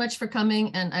 Thank you so much for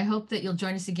coming, and I hope that you'll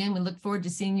join us again. We look forward to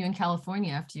seeing you in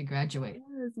California after you graduate.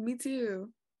 Yes, me too.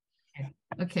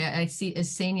 Okay, I see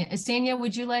Asania. Asania,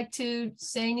 would you like to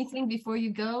say anything before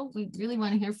you go? We really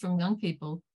want to hear from young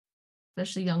people,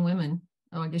 especially young women.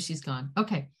 Oh, I guess she's gone.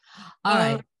 Okay. All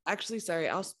right. Actually, sorry,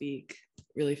 I'll speak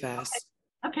really fast.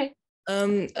 Okay.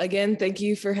 Again, thank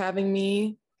you for having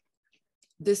me.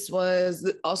 This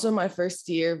was also my first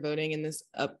year voting in this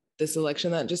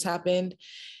election that just happened.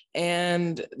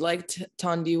 And like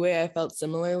Tondiwe, I felt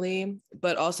similarly,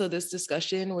 but also this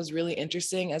discussion was really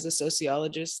interesting as a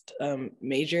sociologist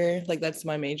major, like that's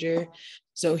my major.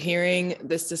 So hearing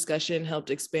this discussion helped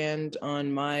expand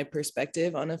on my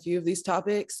perspective on a few of these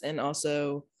topics. And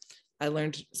also I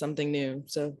learned something new.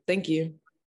 So thank you.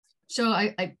 So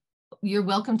you're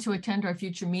welcome to attend our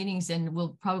future meetings, and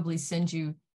we'll probably send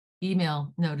you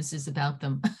email notices about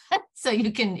them so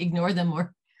you can ignore them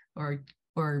or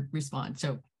respond.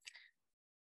 So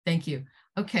thank you.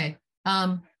 Okay.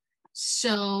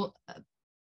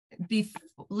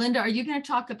 Linda, are you going to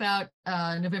talk about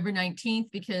November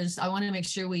 19th? Because I want to make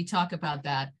sure we talk about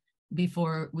that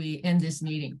before we end this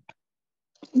meeting.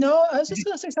 No, I was just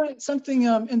going to say something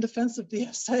in defense of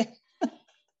DSA.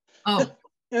 Oh.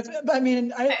 I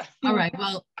mean, all right.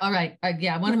 Well, all right.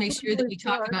 Yeah, I want to make sure that we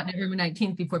talk about November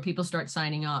 19th before people start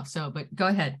signing off. So, but go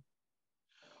ahead.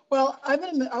 Well, I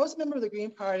was a member of the Green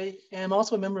Party, and I'm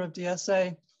also a member of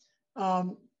DSA.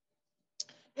 And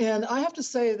I have to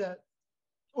say that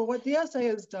what DSA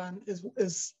has done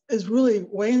is really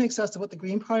way in excess of what the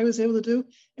Green Party was able to do.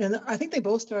 And I think they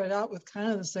both started out with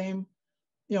kind of the same,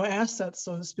 assets,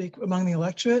 so to speak, among the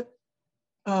electorate.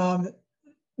 The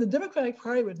Democratic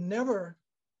Party would never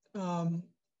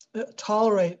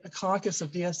tolerate a caucus of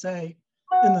DSA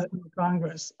in the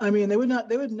Congress. I mean, they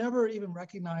would never even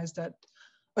recognize that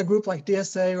a group like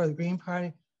DSA or the Green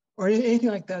Party or anything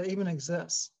like that even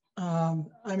exists.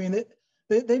 I mean,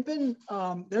 they've been,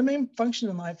 their main function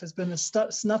in life has been to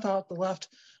snuff out the left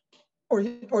or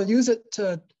use it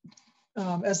to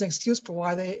as an excuse for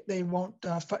why they won't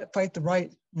fight the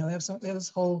right. They have this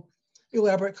whole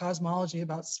elaborate cosmology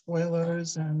about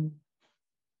spoilers and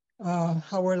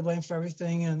how we're to blame for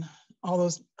everything, and all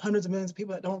those hundreds of millions of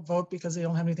people that don't vote because they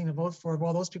don't have anything to vote for.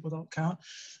 Well, those people don't count.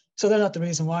 So they're not the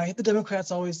reason why. The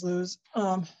Democrats always lose.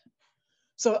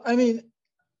 So, I mean,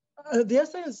 the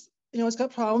essay is, it's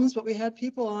got problems, but we had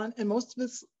people on, and most of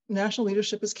its national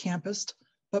leadership is campused,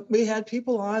 but we had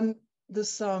people on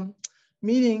this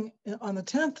meeting on the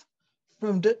 10th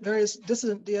from various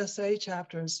dissident DSA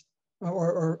chapters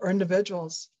or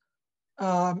individuals.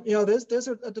 There's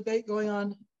a debate going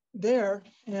on there,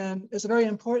 and it's a very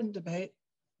important debate.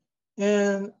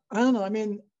 And I don't know, I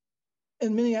mean,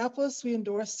 in Minneapolis, we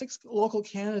endorsed 6 local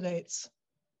candidates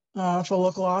for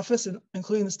local office,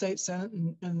 including the state senate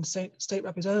and state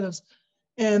representatives,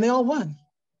 and they all won.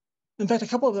 In fact, a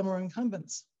couple of them were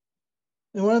incumbents,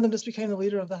 and one of them just became the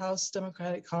leader of the House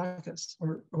Democratic Caucus,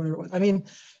 or whatever it was. I mean,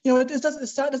 it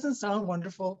doesn't sound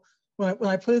wonderful when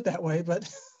I put it that way,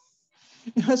 but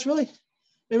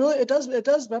it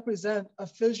does represent a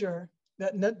fissure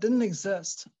that didn't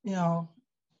exist,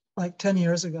 like 10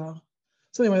 years ago.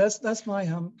 So anyway, that's my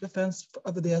defense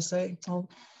of the DSA.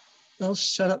 I'll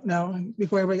shut up now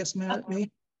before everybody gets mad at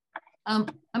me. I'm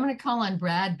going to call on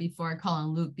Brad before I call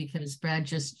on Luke, because Brad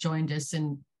just joined us,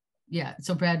 and yeah.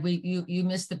 So Brad, you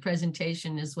missed the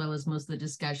presentation as well as most of the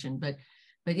discussion, but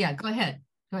yeah, go ahead.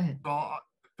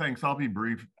 Thanks. I'll be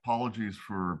brief. Apologies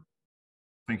for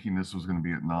thinking this was going to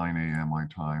be at 9 a.m. my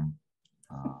time,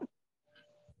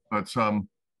 and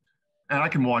I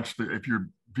can watch if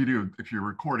you're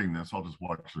recording this, I'll just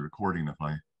watch the recording if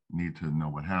I need to know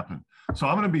what happened. So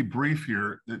I'm going to be brief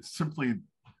here. It's simply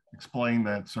explain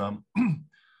that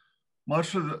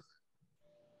much of the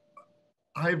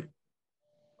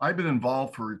I've been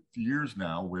involved for years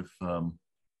now with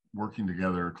working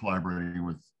together, collaborating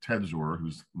with Ted Zor,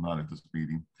 who's not at this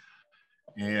meeting,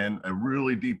 and a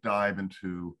really deep dive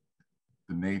into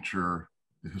the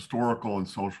historical and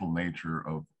social nature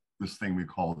of this thing we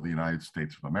call the United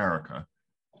States of America,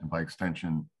 and by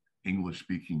extension,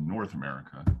 English-speaking North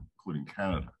America, including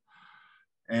Canada.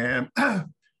 And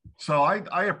so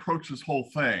I approach this whole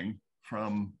thing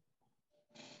from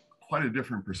quite a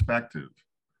different perspective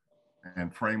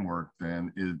and framework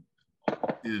than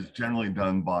is generally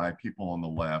done by people on the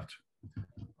left,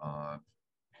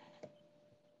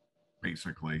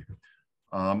 basically.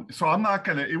 So I'm not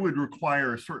gonna, it would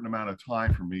require a certain amount of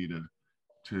time for me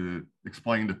to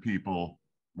explain to people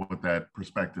what that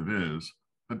perspective is.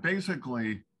 But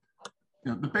basically,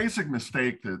 the basic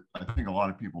mistake that I think a lot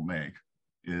of people make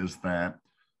is that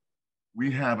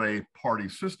we have a party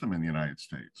system in the United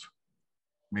States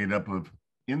made up of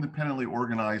independently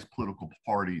organized political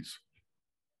parties,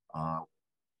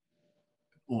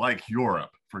 like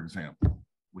Europe, for example,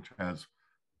 which has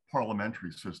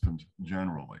parliamentary systems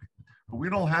generally. But we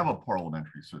don't have a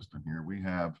parliamentary system here. We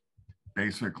have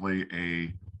basically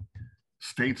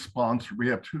we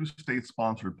have 2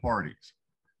 state-sponsored parties.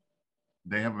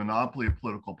 They have a monopoly of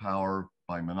political power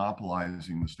by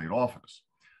monopolizing the state office.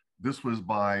 This was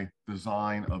by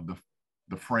design of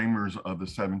the framers of the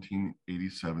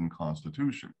 1787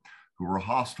 Constitution, who were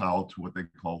hostile to what they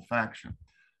called faction,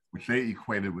 which they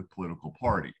equated with political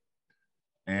party.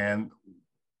 And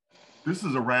this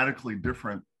is a radically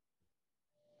different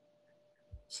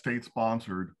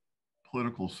state-sponsored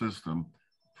political system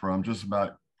from just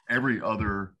about every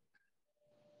other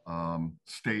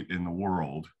state in the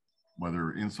world,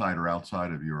 whether inside or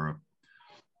outside of Europe.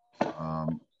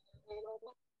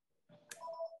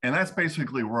 And that's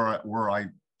basically where I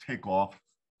take off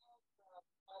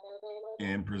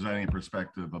in presenting a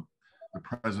perspective of the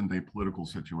present day political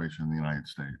situation in the United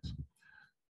States.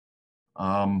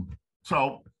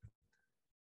 So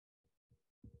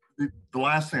the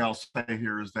last thing I'll say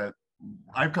here is that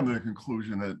I've come to the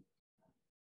conclusion that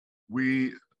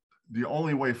the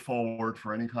only way forward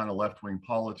for any kind of left-wing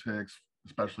politics,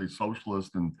 especially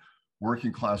socialist and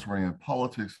working class oriented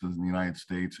politics in the United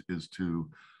States, is to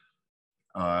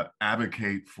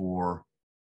advocate for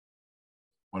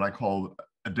what I call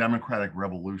a democratic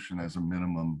revolution as a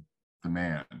minimum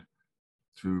demand,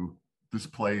 to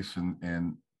displace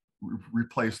and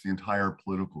replace the entire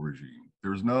political regime.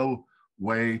 There's no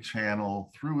way,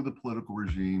 channel through the political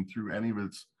regime, through any of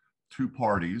its two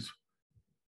parties,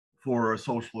 for a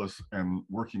socialist and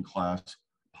working class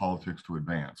politics to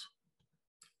advance.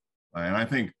 And I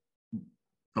think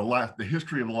the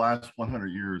history of the last 100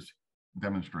 years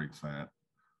demonstrates that,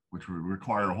 which would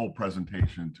require a whole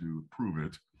presentation to prove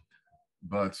it.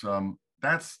 But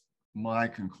that's my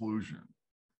conclusion.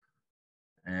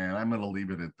 And I'm going to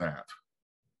leave it at that.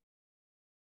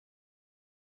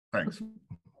 Thanks.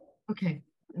 Okay,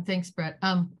 thanks, Brett.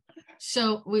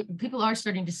 So people are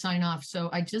starting to sign off. So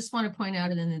I just want to point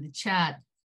out in the chat,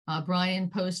 Brian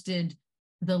posted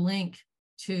the link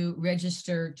to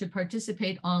register to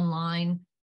participate online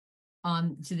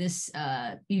to this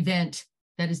event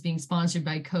that is being sponsored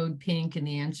by Code Pink and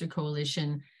the Answer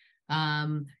Coalition.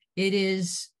 It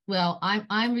is, well,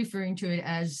 I'm referring to it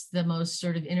as the most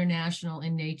sort of international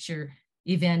in nature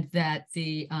event that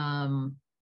the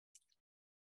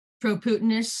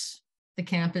pro-Putinists, the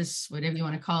campus, whatever you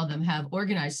want to call them, have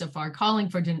organized so far, calling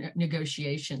for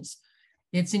negotiations.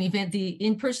 It's an event, the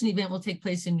in-person event will take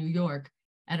place in New York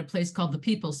at a place called the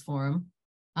People's Forum.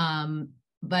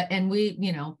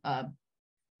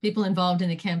 People involved in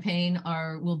the campaign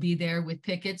will be there with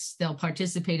pickets. They'll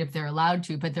participate if they're allowed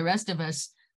to, but the rest of us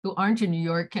who aren't in New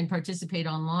York can participate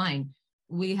online.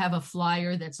 We have a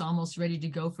flyer that's almost ready to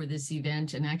go for this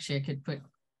event. And actually I could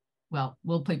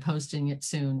we'll be posting it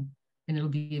soon and it'll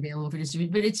be available for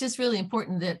distribution. But it's just really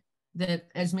important that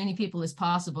as many people as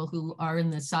possible who are in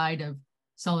the side of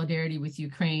solidarity with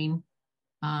Ukraine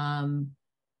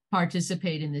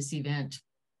participate in this event.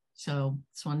 So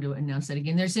just wanted to announce that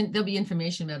again. There'll be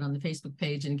information about it on the Facebook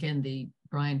page. And again,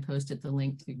 Brian posted the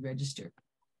link to register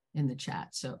in the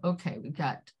chat. So, okay, we've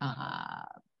got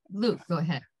Luke, go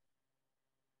ahead.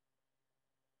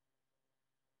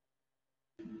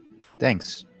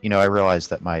 Thanks. I realize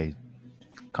that my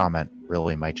comment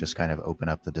really might just kind of open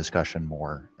up the discussion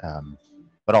more,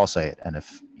 but I'll say it. And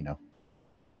if,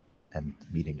 and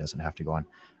the meeting doesn't have to go on.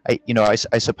 I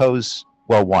suppose,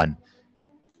 well, one,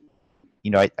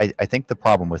 I think the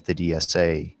problem with the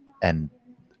DSA, and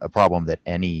a problem that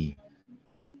any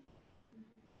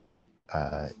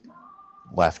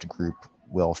left group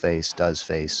does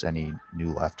face, any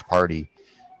new left party,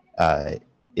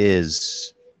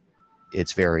 is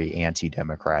its very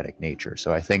anti-democratic nature.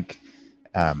 So I think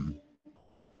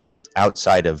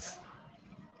outside of,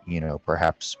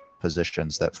 perhaps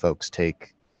positions that folks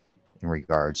take in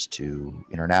regards to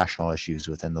international issues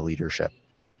within the leadership,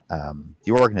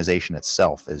 the organization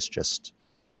itself is just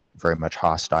very much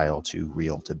hostile to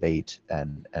real debate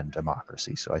and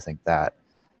democracy. So I think that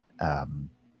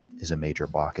is a major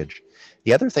blockage.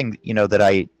 The other thing, that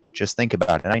I just think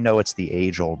about, and I know it's the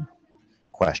age-old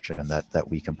question that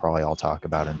we can probably all talk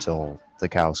about until the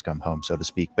cows come home, so to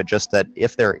speak, but just that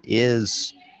if there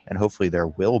is, and hopefully there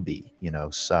will be,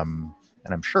 some,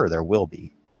 and I'm sure there will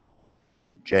be,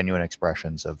 genuine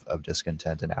expressions of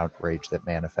discontent and outrage that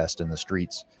manifest in the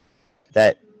streets,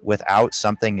 that without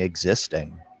something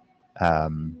existing,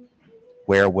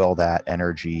 where will that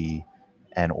energy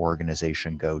and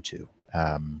organization go to?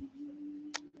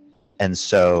 And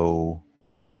so,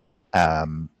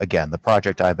 again, the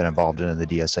project I've been involved in the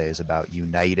DSA is about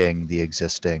uniting the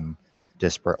existing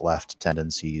disparate left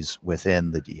tendencies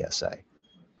within the DSA,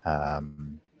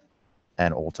 and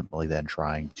ultimately then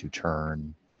trying to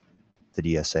turn the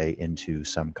DSA into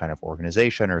some kind of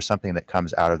organization or something that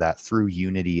comes out of that through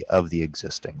unity of the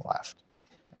existing left,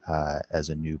 as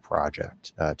a new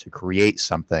project, to create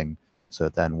something so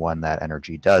that then when that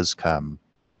energy does come,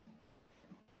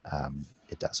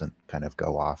 it doesn't kind of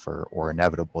go off or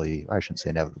inevitably, I shouldn't say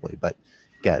inevitably, but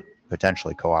get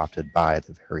potentially co-opted by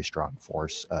the very strong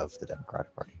force of the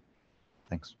Democratic Party.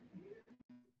 Thanks.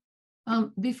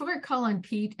 Before I call on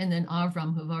Pete and then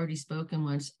Avram, who've already spoken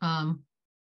once, I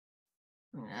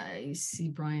see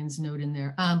Brian's note in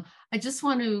there. I just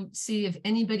want to see if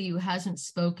anybody who hasn't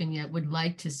spoken yet would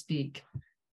like to speak.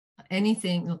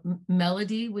 Anything,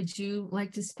 Melody, would you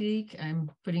like to speak?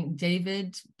 I'm putting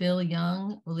David, Bill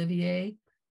Young, Olivier,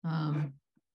 John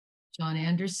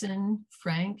Anderson,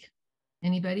 Frank,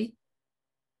 anybody?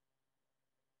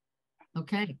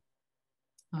 Okay,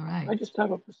 all right. I just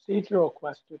have a procedural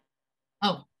question.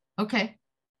 Oh, okay.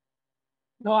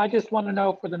 No, I just want to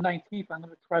know for the 19th, I'm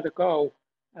going to try to go.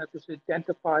 If there's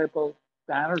identifiable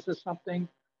banners or something,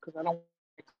 because I don't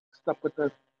get stuck with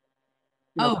the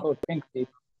pink tape.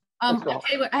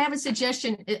 Okay, well, I have a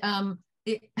suggestion.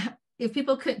 If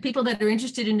people that are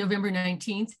interested in November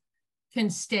 19th can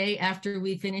stay after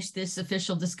we finish this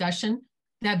official discussion,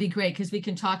 that'd be great, because we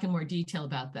can talk in more detail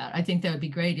about that. I think that would be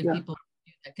great if people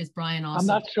do that, because Brian also. I'm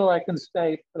not sure I can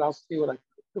stay, but I'll see what I can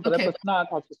do. But if it's not,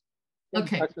 I'll just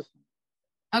get in touch with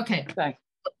you. Okay. Thanks.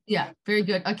 Yeah, very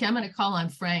good. Okay, I'm going to call on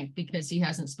Frank because he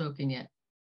hasn't spoken yet.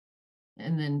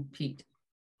 And then Pete.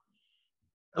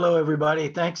 Hello, everybody.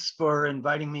 Thanks for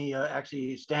inviting me.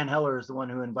 Actually, Stan Heller is the one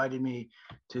who invited me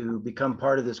to become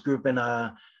part of this group. And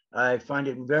I find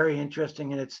it very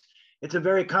interesting. And it's a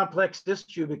very complex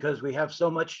issue because we have so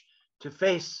much to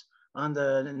face on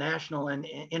the national and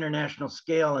international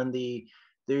scale. And the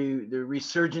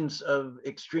resurgence of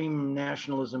extreme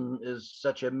nationalism is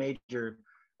such a major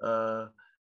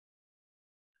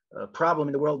problem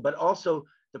in the world, but also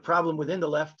the problem within the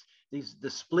left, the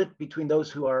split between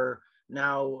those who are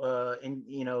now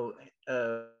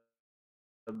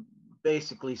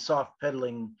basically soft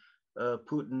peddling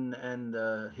Putin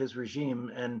and his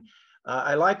regime. And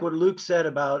I like what Luke said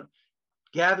about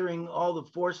gathering all the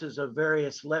forces of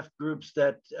various left groups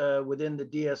that within the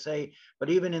DSA, but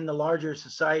even in the larger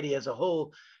society as a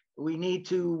whole, we need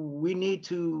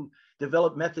to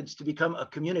develop methods to become a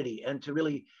community and to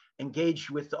really engage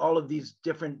with all of these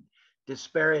different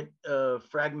disparate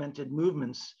fragmented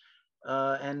movements.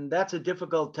 And that's a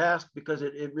difficult task because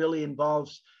it really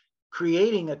involves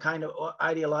creating a kind of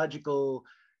ideological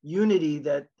unity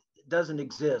that doesn't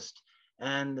exist.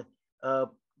 And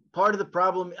part of the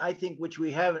problem, I think, which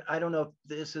we haven't, I don't know if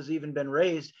this has even been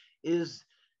raised, is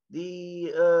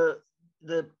the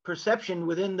perception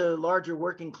within the larger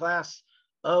working class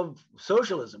of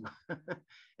socialism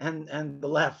and the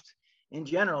left in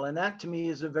general. And that to me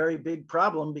is a very big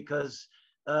problem because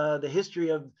the history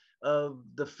of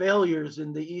the failures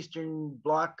in the Eastern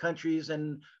Bloc countries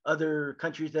and other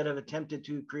countries that have attempted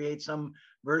to create some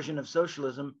version of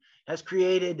socialism has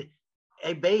created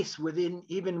a base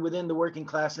even within the working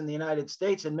class in the United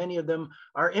States. And many of them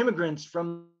are immigrants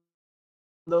from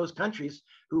those countries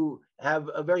who have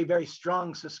a very, very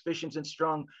strong suspicions and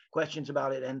strong questions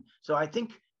about it. And so I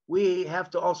think we have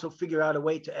to also figure out a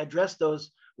way to address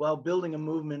those while building a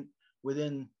movement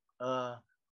within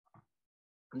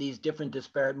these different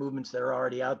disparate movements that are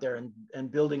already out there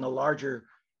and building a larger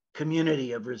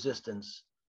community of resistance.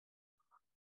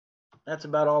 That's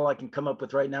about all I can come up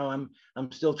with right now.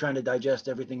 I'm still trying to digest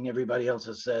everything everybody else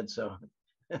has said, so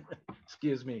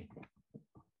excuse me.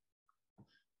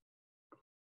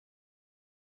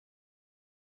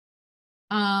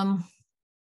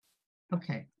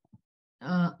 Okay.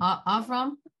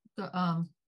 Avram,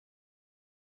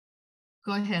 go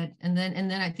ahead. And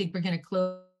then I think we're going to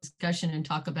close the discussion and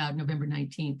talk about November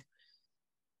 19th.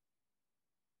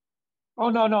 Oh,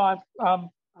 no, I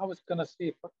was going to see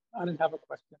if I didn't have a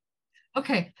question.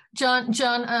 Okay, John,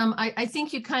 I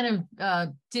think you kind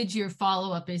of did your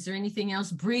follow-up. Is there anything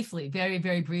else briefly, very,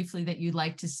 very briefly that you'd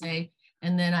like to say?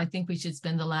 And then I think we should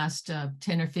spend the last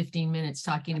 10 or 15 minutes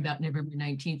talking about November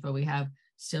 19th, where we have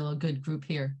still a good group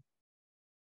here.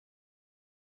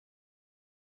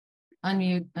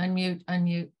 Unmute.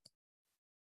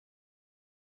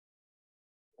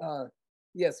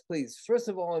 Yes, please. First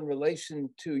of all, in relation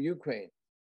to Ukraine,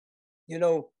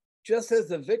 just as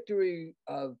the victory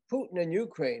of Putin in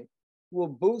Ukraine will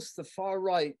boost the far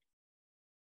right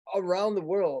around the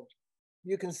world,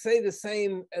 you can say the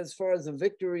same as far as the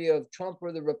victory of Trump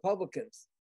or the Republicans,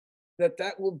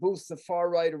 that will boost the far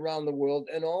right around the world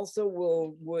and also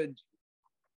would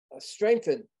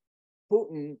strengthen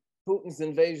Putin's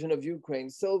invasion of Ukraine.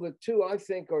 So the two, I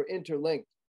think, are interlinked.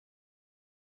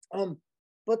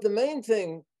 But the main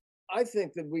thing I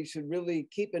think that we should really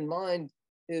keep in mind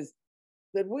is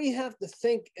that we have to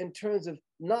think in terms of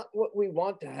not what we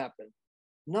want to happen,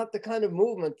 not the kind of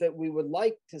movement that we would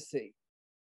like to see,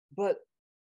 but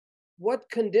what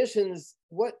conditions,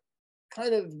 what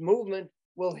kind of movement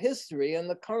will history and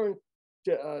the current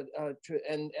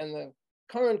and the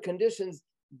current conditions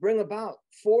bring about,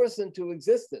 force into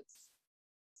existence?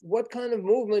 What kind of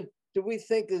movement do we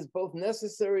think is both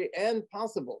necessary and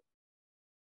possible?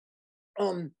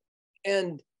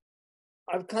 And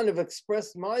I've kind of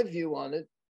expressed my view on it,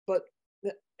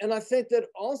 and I think that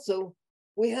also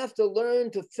we have to learn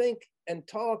to think and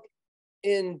talk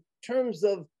in terms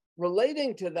of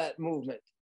relating to that movement,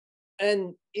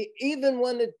 and even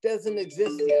when it doesn't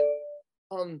exist yet.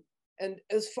 And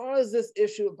as far as this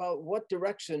issue about what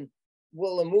direction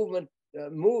will a movement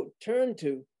turn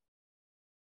to,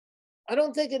 I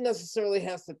don't think it necessarily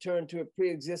has to turn to a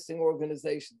pre-existing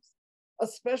organizations,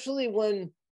 especially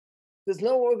when there's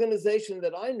no organization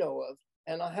that I know of,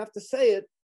 and I have to say it,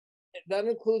 that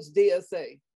includes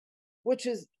DSA, which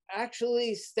is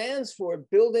actually stands for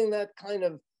building that kind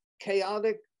of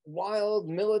chaotic, wild,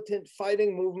 militant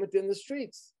fighting movement in the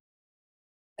streets.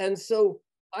 And so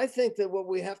I think that what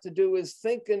we have to do is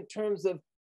think in terms of,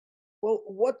 well,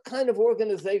 what kind of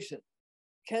organization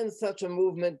can such a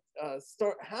movement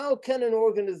start? How can an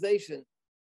organization,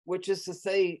 which is to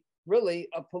say, really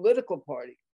a political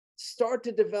party, start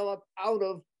to develop out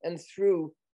of and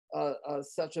through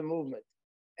such a movement?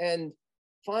 And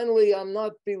finally, I'm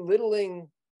not belittling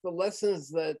the lessons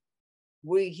that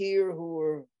we here who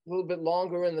are a little bit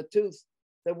longer in the tooth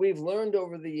that we've learned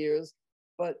over the years.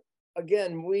 But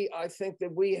again, I think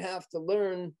that we have to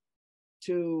learn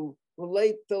to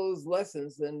relate those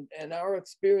lessons and our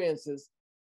experiences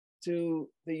to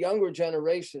the younger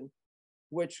generation,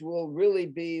 which will really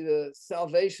be the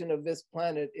salvation of this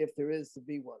planet if there is to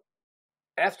be one.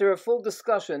 After a full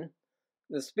discussion,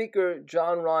 the speaker,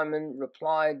 John Ryman,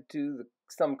 replied to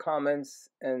some comments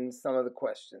and some of the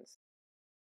questions.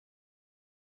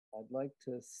 I'd like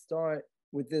to start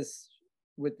with this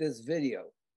video,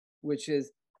 which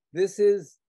is, this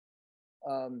is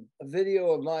a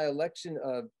video of my election,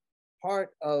 part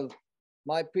of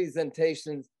my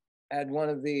presentations at one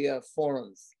of the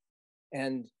forums.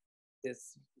 And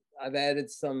I've added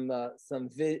some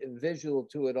visual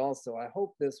to it also. I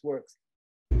hope this works.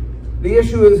 The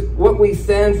issue is what we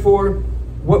stand for,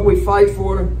 what we fight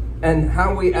for, and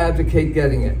how we advocate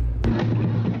getting it.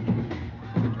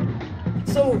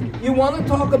 So you want to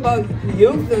talk about the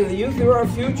youth and the youth are our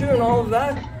future and all of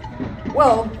that?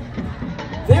 Well,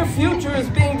 their future is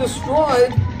being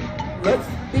destroyed, let's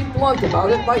be blunt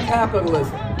about it, by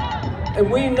capitalism.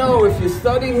 And we know, if you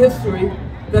study history,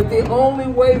 that the only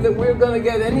way that we're going to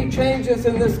get any changes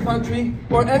in this country,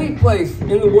 or any place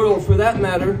in the world for that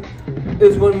matter,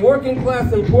 is when working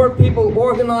class and poor people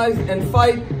organize and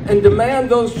fight and demand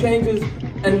those changes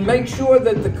and make sure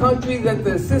that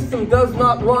the system does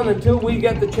not run until we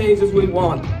get the changes we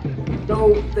want.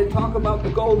 So they talk about the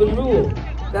golden rule.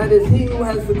 That is, he who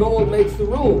has the gold makes the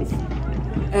rules.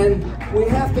 And we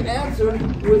have to answer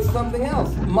with something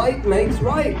else. Might makes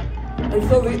right. And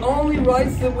so the only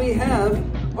rights that we have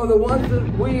are the ones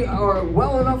that we are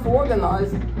well enough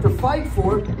organized to fight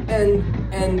for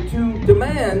and to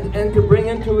demand and to bring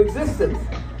into existence.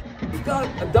 We've got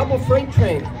a double freight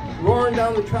train roaring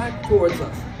down the track towards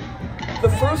us. The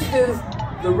first is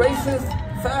the racist,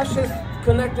 fascist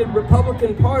connected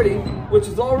Republican Party, which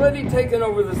has already taken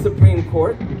over the Supreme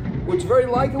Court, which very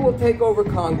likely will take over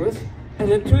Congress,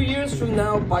 and in 2 years from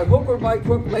now, by hook or by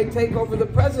crook, may take over the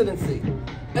presidency.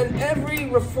 And every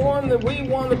reform that we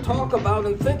want to talk about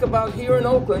and think about here in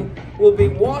Oakland will be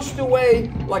washed away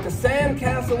like a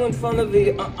sandcastle in front of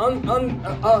the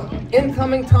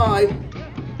incoming tide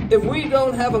if we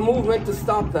don't have a movement to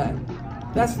stop that.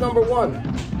 That's number one.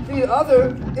 The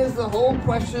other is the whole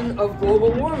question of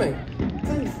global warming.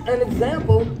 This is an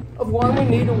example of why we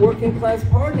need a working class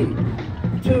party,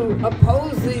 to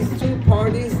oppose these two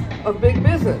parties of big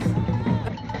business.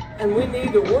 And we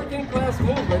need a working class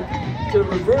movement to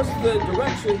reverse the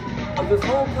direction of this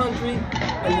whole country.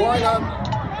 And why not?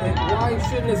 Why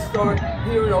shouldn't it start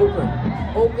here in Oakland?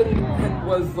 Oakland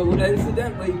was,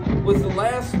 incidentally, was the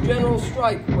last general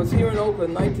strike was here in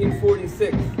Oakland,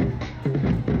 1946.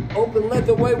 Oakland led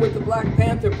the way with the Black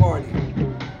Panther Party.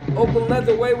 Oakland led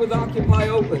the way with Occupy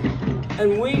Oakland.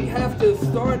 And we have to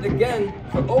start again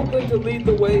for Oakland to lead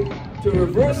the way to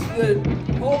reverse the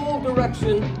whole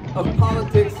direction of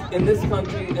politics in this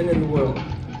country and in the world.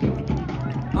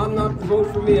 I'm not to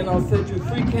vote for me, and I'll set you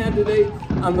 3 candidates.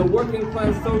 I'm the working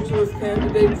class socialist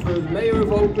candidate for the mayor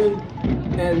of Oakland.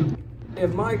 And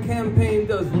if my campaign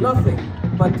does nothing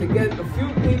but to get a few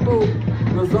people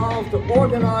resolved to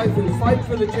organize and fight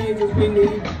for the changes we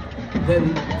need,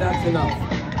 then that's enough.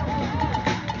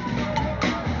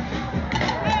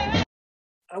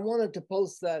 I wanted to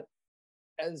post that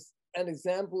as an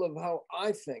example of how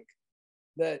I think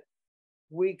that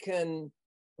we can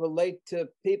relate to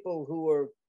people who are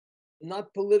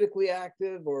not politically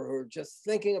active or who are just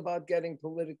thinking about getting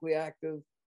politically active,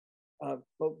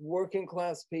 but working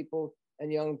class people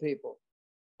and young people.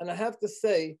 And I have to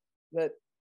say that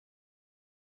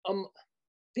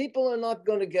people are not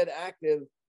going to get active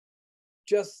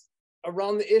just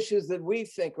around the issues that we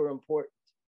think are important.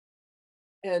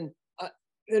 And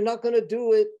they're not going to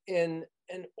do it in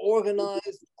an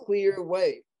organized, clear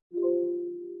way.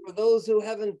 For those who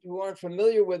aren't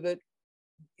familiar with it,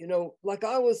 you know, like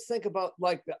I always think about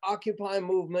like the Occupy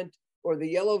movement or the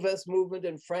Yellow Vest movement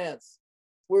in France,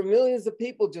 where millions of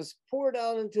people just poured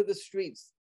out into the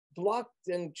streets, blocked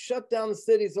and shut down the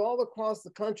cities all across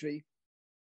the country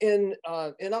in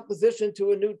opposition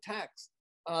to a new tax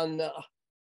on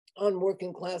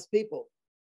working class people.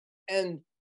 And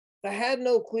they had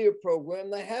no clear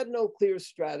program, they had no clear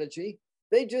strategy.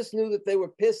 They just knew that they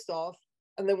were pissed off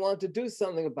and they wanted to do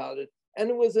something about it. And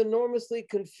it was an enormously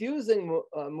confusing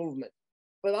movement.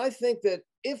 But I think that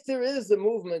if there is a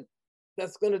movement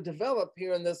that's going to develop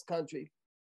here in this country,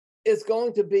 it's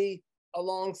going to be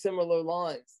along similar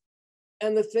lines.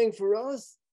 And the thing for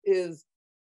us is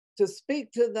to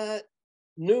speak to that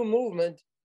new movement,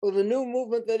 or the new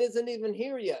movement that isn't even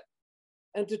here yet,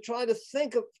 and to try to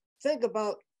think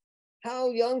about how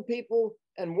young people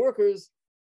and workers,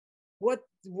 what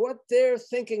they're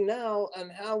thinking now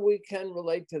and how we can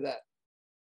relate to that.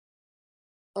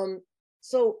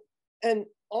 So, and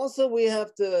also we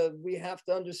have to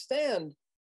understand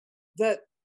that,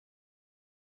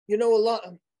 you know,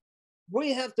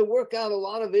 we have to work out a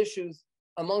lot of issues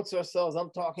amongst ourselves.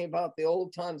 I'm talking about the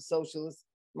old time socialists,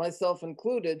 myself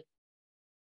included,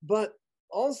 but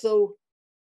also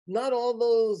not all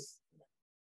those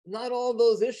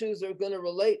issues are going to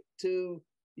relate to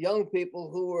young people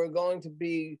who are going to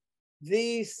be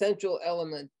the central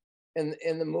element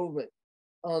in the movement.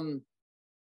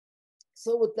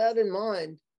 So with that in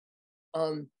mind,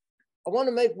 I want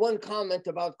to make one comment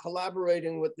about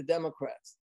collaborating with the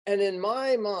Democrats. And in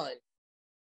my mind,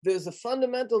 there's a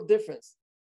fundamental difference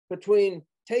between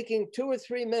taking 2 or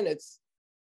 3 minutes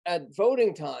at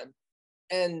voting time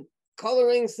and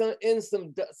coloring some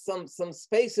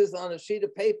spaces on a sheet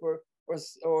of paper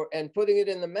and putting it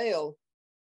in the mail,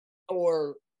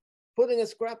 or putting a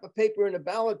scrap of paper in a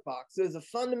ballot box. There's a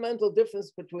fundamental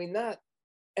difference between that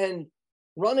and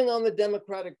running on the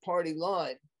Democratic Party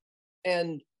line,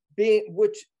 and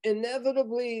which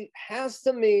inevitably has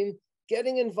to mean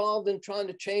getting involved in trying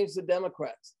to change the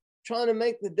Democrats, trying to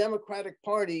make the Democratic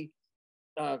Party,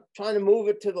 trying to move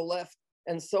it to the left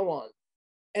and so on.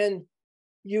 And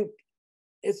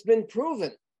it's been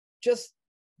proven just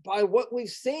by what we've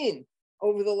seen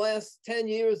over the last 10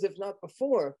 years, if not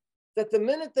before, that the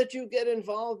minute that you get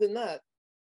involved in that,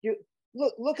 you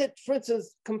look at, for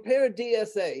instance, compare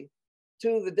DSA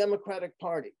to the Democratic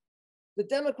Party. The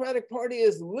Democratic Party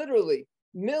is literally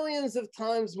millions of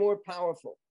times more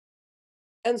powerful.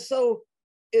 And so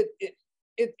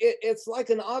it's like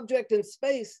an object in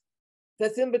space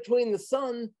that's in between the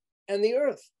sun and the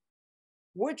earth.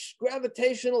 Which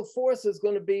gravitational force is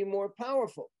going to be more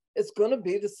powerful? It's going to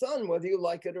be the sun, whether you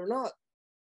like it or not.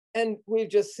 And we've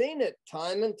just seen it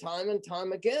time and time and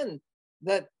time again,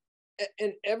 that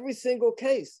in every single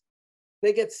case,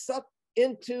 they get sucked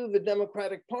into the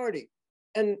Democratic Party.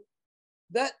 And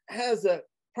that has a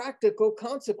practical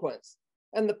consequence.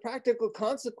 And the practical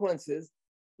consequence is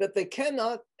that they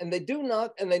cannot, and they do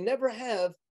not, and they never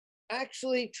have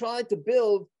actually tried to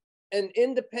build an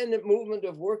independent movement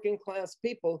of working class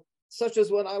people, such as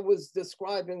what I was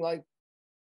describing, like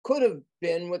could have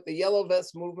been with the Yellow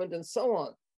Vest movement and so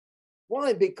on.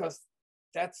 Why? Because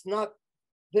that's not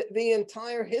the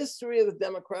entire history of the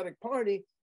Democratic Party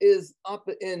is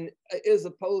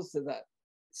opposed to that.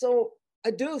 So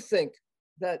I do think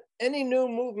that any new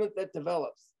movement that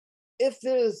develops, if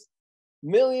there's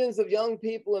millions of young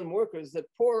people and workers that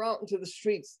pour out into the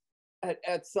streets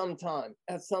at some time,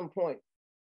 at some point,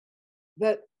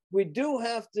 that we do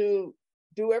have to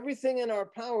do everything in our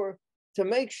power to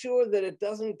make sure that it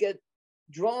doesn't get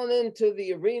drawn into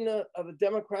the arena of the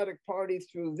Democratic Party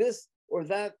through this or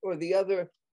that or the other,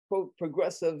 quote,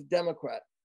 progressive Democrat.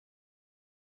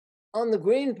 On the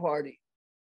Green Party,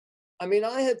 I mean,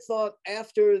 I had thought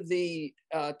after the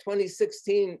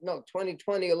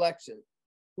 2020 election,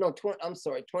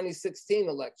 2016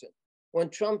 election, when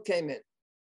Trump came in,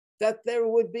 that there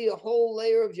would be a whole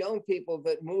layer of young people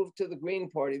that moved to the Green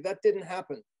Party. That didn't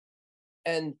happen.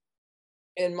 And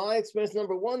in my experience,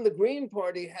 number one, the Green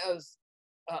Party has,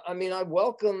 I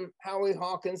welcome Howie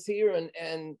Hawkins here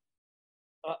and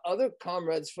other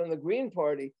comrades from the Green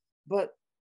Party, but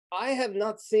I have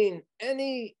not seen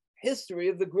any history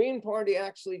of the Green Party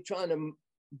actually trying to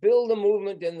build a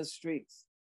movement in the streets.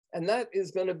 And that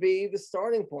is going to be the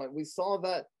starting point. We saw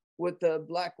that with the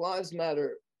Black Lives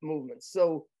Matter movement.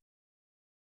 So,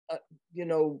 you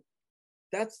know,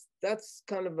 that's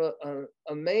kind of the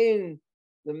main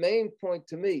point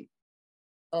to me.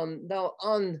 Now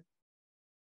I'm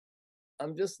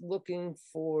just looking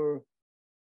for,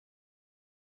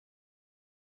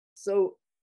 so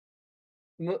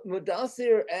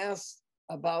Mudassir asked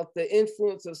about the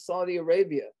influence of Saudi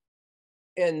Arabia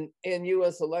in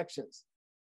US elections.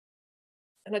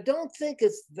 And I don't think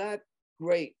it's that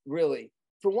great, really.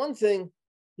 For one thing,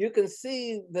 you can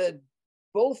see that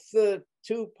both the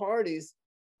two parties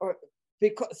are,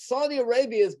 because Saudi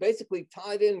Arabia is basically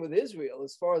tied in with Israel,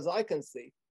 as far as I can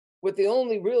see, with the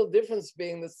only real difference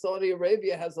being that Saudi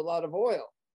Arabia has a lot of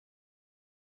oil.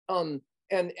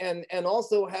 And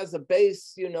also has a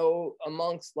base, you know,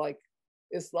 amongst like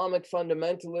Islamic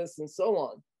fundamentalists and so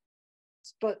on.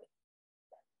 But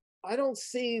I don't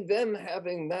see them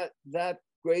having that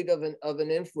great of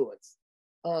an influence.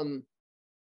 And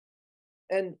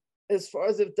as far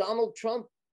as if Donald Trump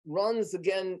runs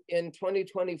again in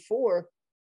 2024,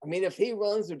 I mean, if he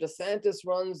runs or DeSantis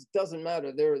runs, doesn't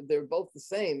matter. They're both the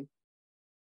same.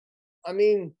 I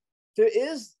mean, there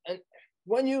is,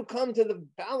 when you come to the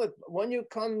ballot, when it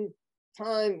comes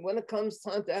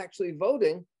time to actually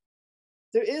voting,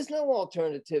 there is no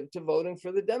alternative to voting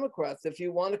for the Democrats if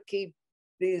you want to keep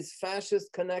these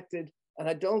fascist connected, and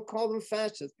I don't call them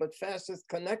fascists, but fascist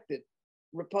connected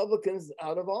Republicans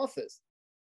out of office.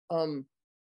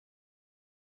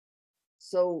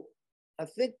 So I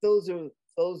think those are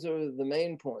the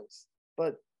main points.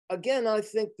 But again, I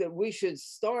think that we should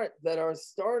start, that our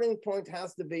starting point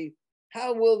has to be,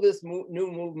 how will this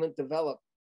new movement develop?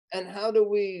 And how do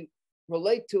we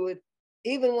relate to it,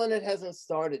 even when it hasn't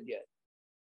started yet?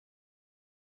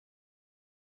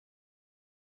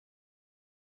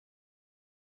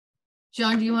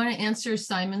 John, do you want to answer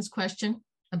Simon's question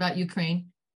about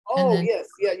Ukraine? Oh, yes.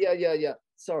 Yeah.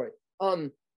 Sorry.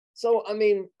 So, I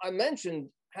mean, I mentioned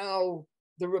how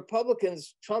the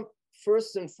Republicans, Trump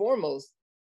first and foremost,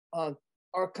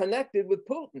 are connected with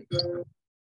Putin.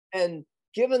 And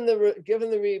given the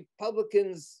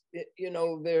Republicans, you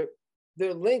know,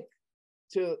 their link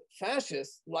to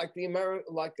fascists like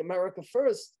America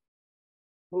First,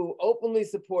 who openly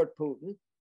support Putin,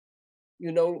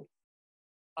 you know,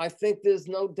 I think there's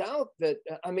no doubt that,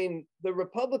 I mean, the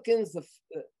Republicans,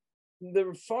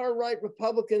 the far right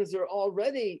Republicans are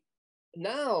already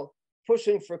now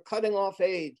pushing for cutting off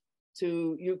aid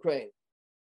to Ukraine.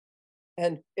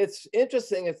 And it's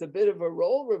interesting, it's a bit of a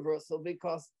role reversal,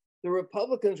 because the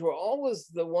Republicans were always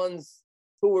the ones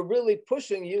who were really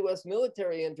pushing US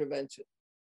military intervention.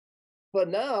 But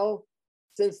now,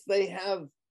 since they have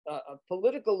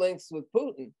political links with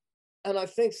Putin, and I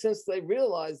think since they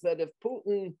realize that if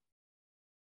Putin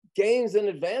gains an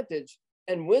advantage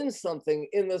and wins something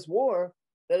in this war,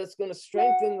 that it's going to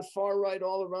strengthen the far right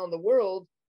all around the world.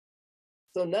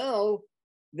 So now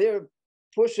they're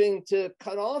pushing to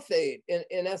cut off aid,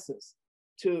 in essence,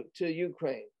 to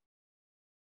Ukraine.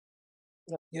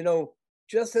 You know,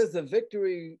 just as the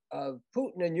victory of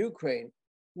Putin in Ukraine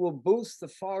will boost the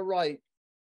far right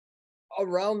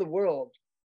around the world,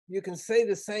 you can say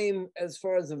the same as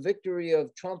far as the victory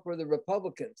of Trump or the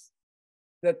Republicans,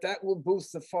 that will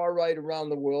boost the far right around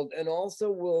the world, and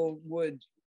also would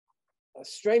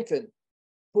strengthen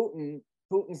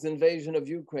Putin's invasion of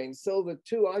Ukraine. So the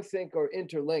two, I think, are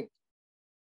interlinked.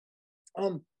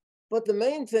 But the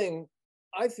main thing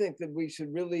I think that we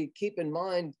should really keep in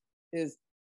mind is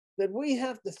that we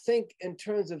have to think in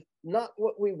terms of not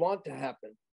what we want to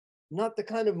happen, not the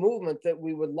kind of movement that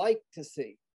we would like to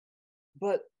see,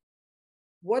 but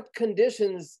what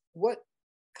conditions, what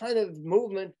kind of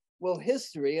movement will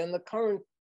history and the current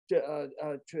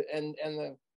and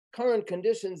the current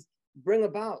conditions bring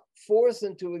about, force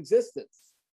into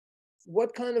existence?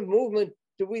 What kind of movement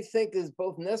do we think is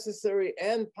both necessary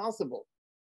and possible?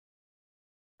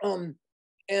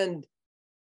 And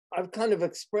I've kind of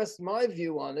expressed my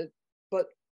view on it,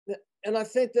 and I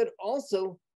think that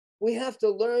also we have to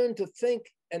learn to think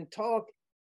and talk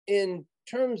in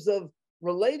terms of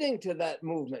relating to that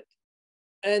movement,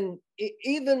 and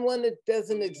even when it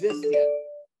doesn't exist yet.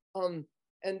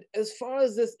 And as far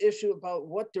as this issue about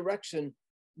what direction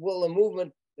will a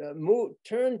movement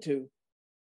turn to,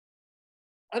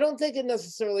 I don't think it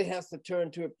necessarily has to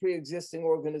turn to a pre-existing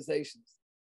organizations,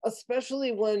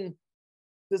 especially when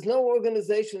there's no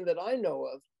organization that I know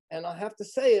of, and I have to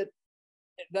say it,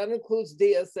 that includes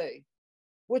DSA,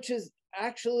 which is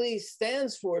actually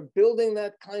stands for building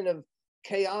that kind of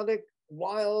chaotic,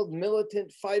 wild,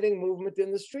 militant fighting movement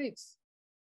in the streets.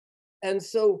 And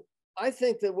so I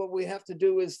think that what we have to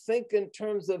do is think in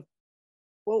terms of,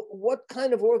 well, what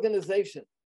kind of organization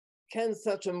can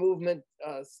such a movement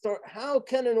start? How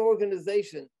can an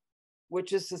organization,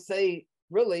 which is to say,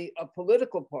 really a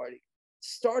political party,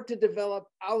 start to develop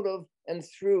out of and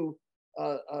through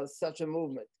such a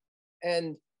movement?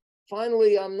 And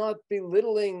finally, I'm not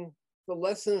belittling the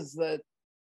lessons that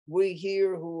we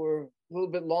here who are a little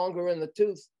bit longer in the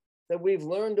tooth that we've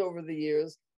learned over the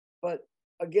years. But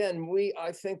again,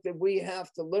 I think that we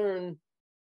have to learn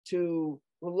to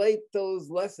relate those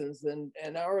lessons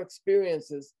and our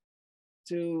experiences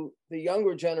to the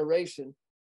younger generation,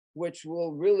 which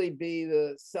will really be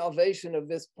the salvation of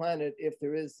this planet if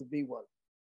there is to be one.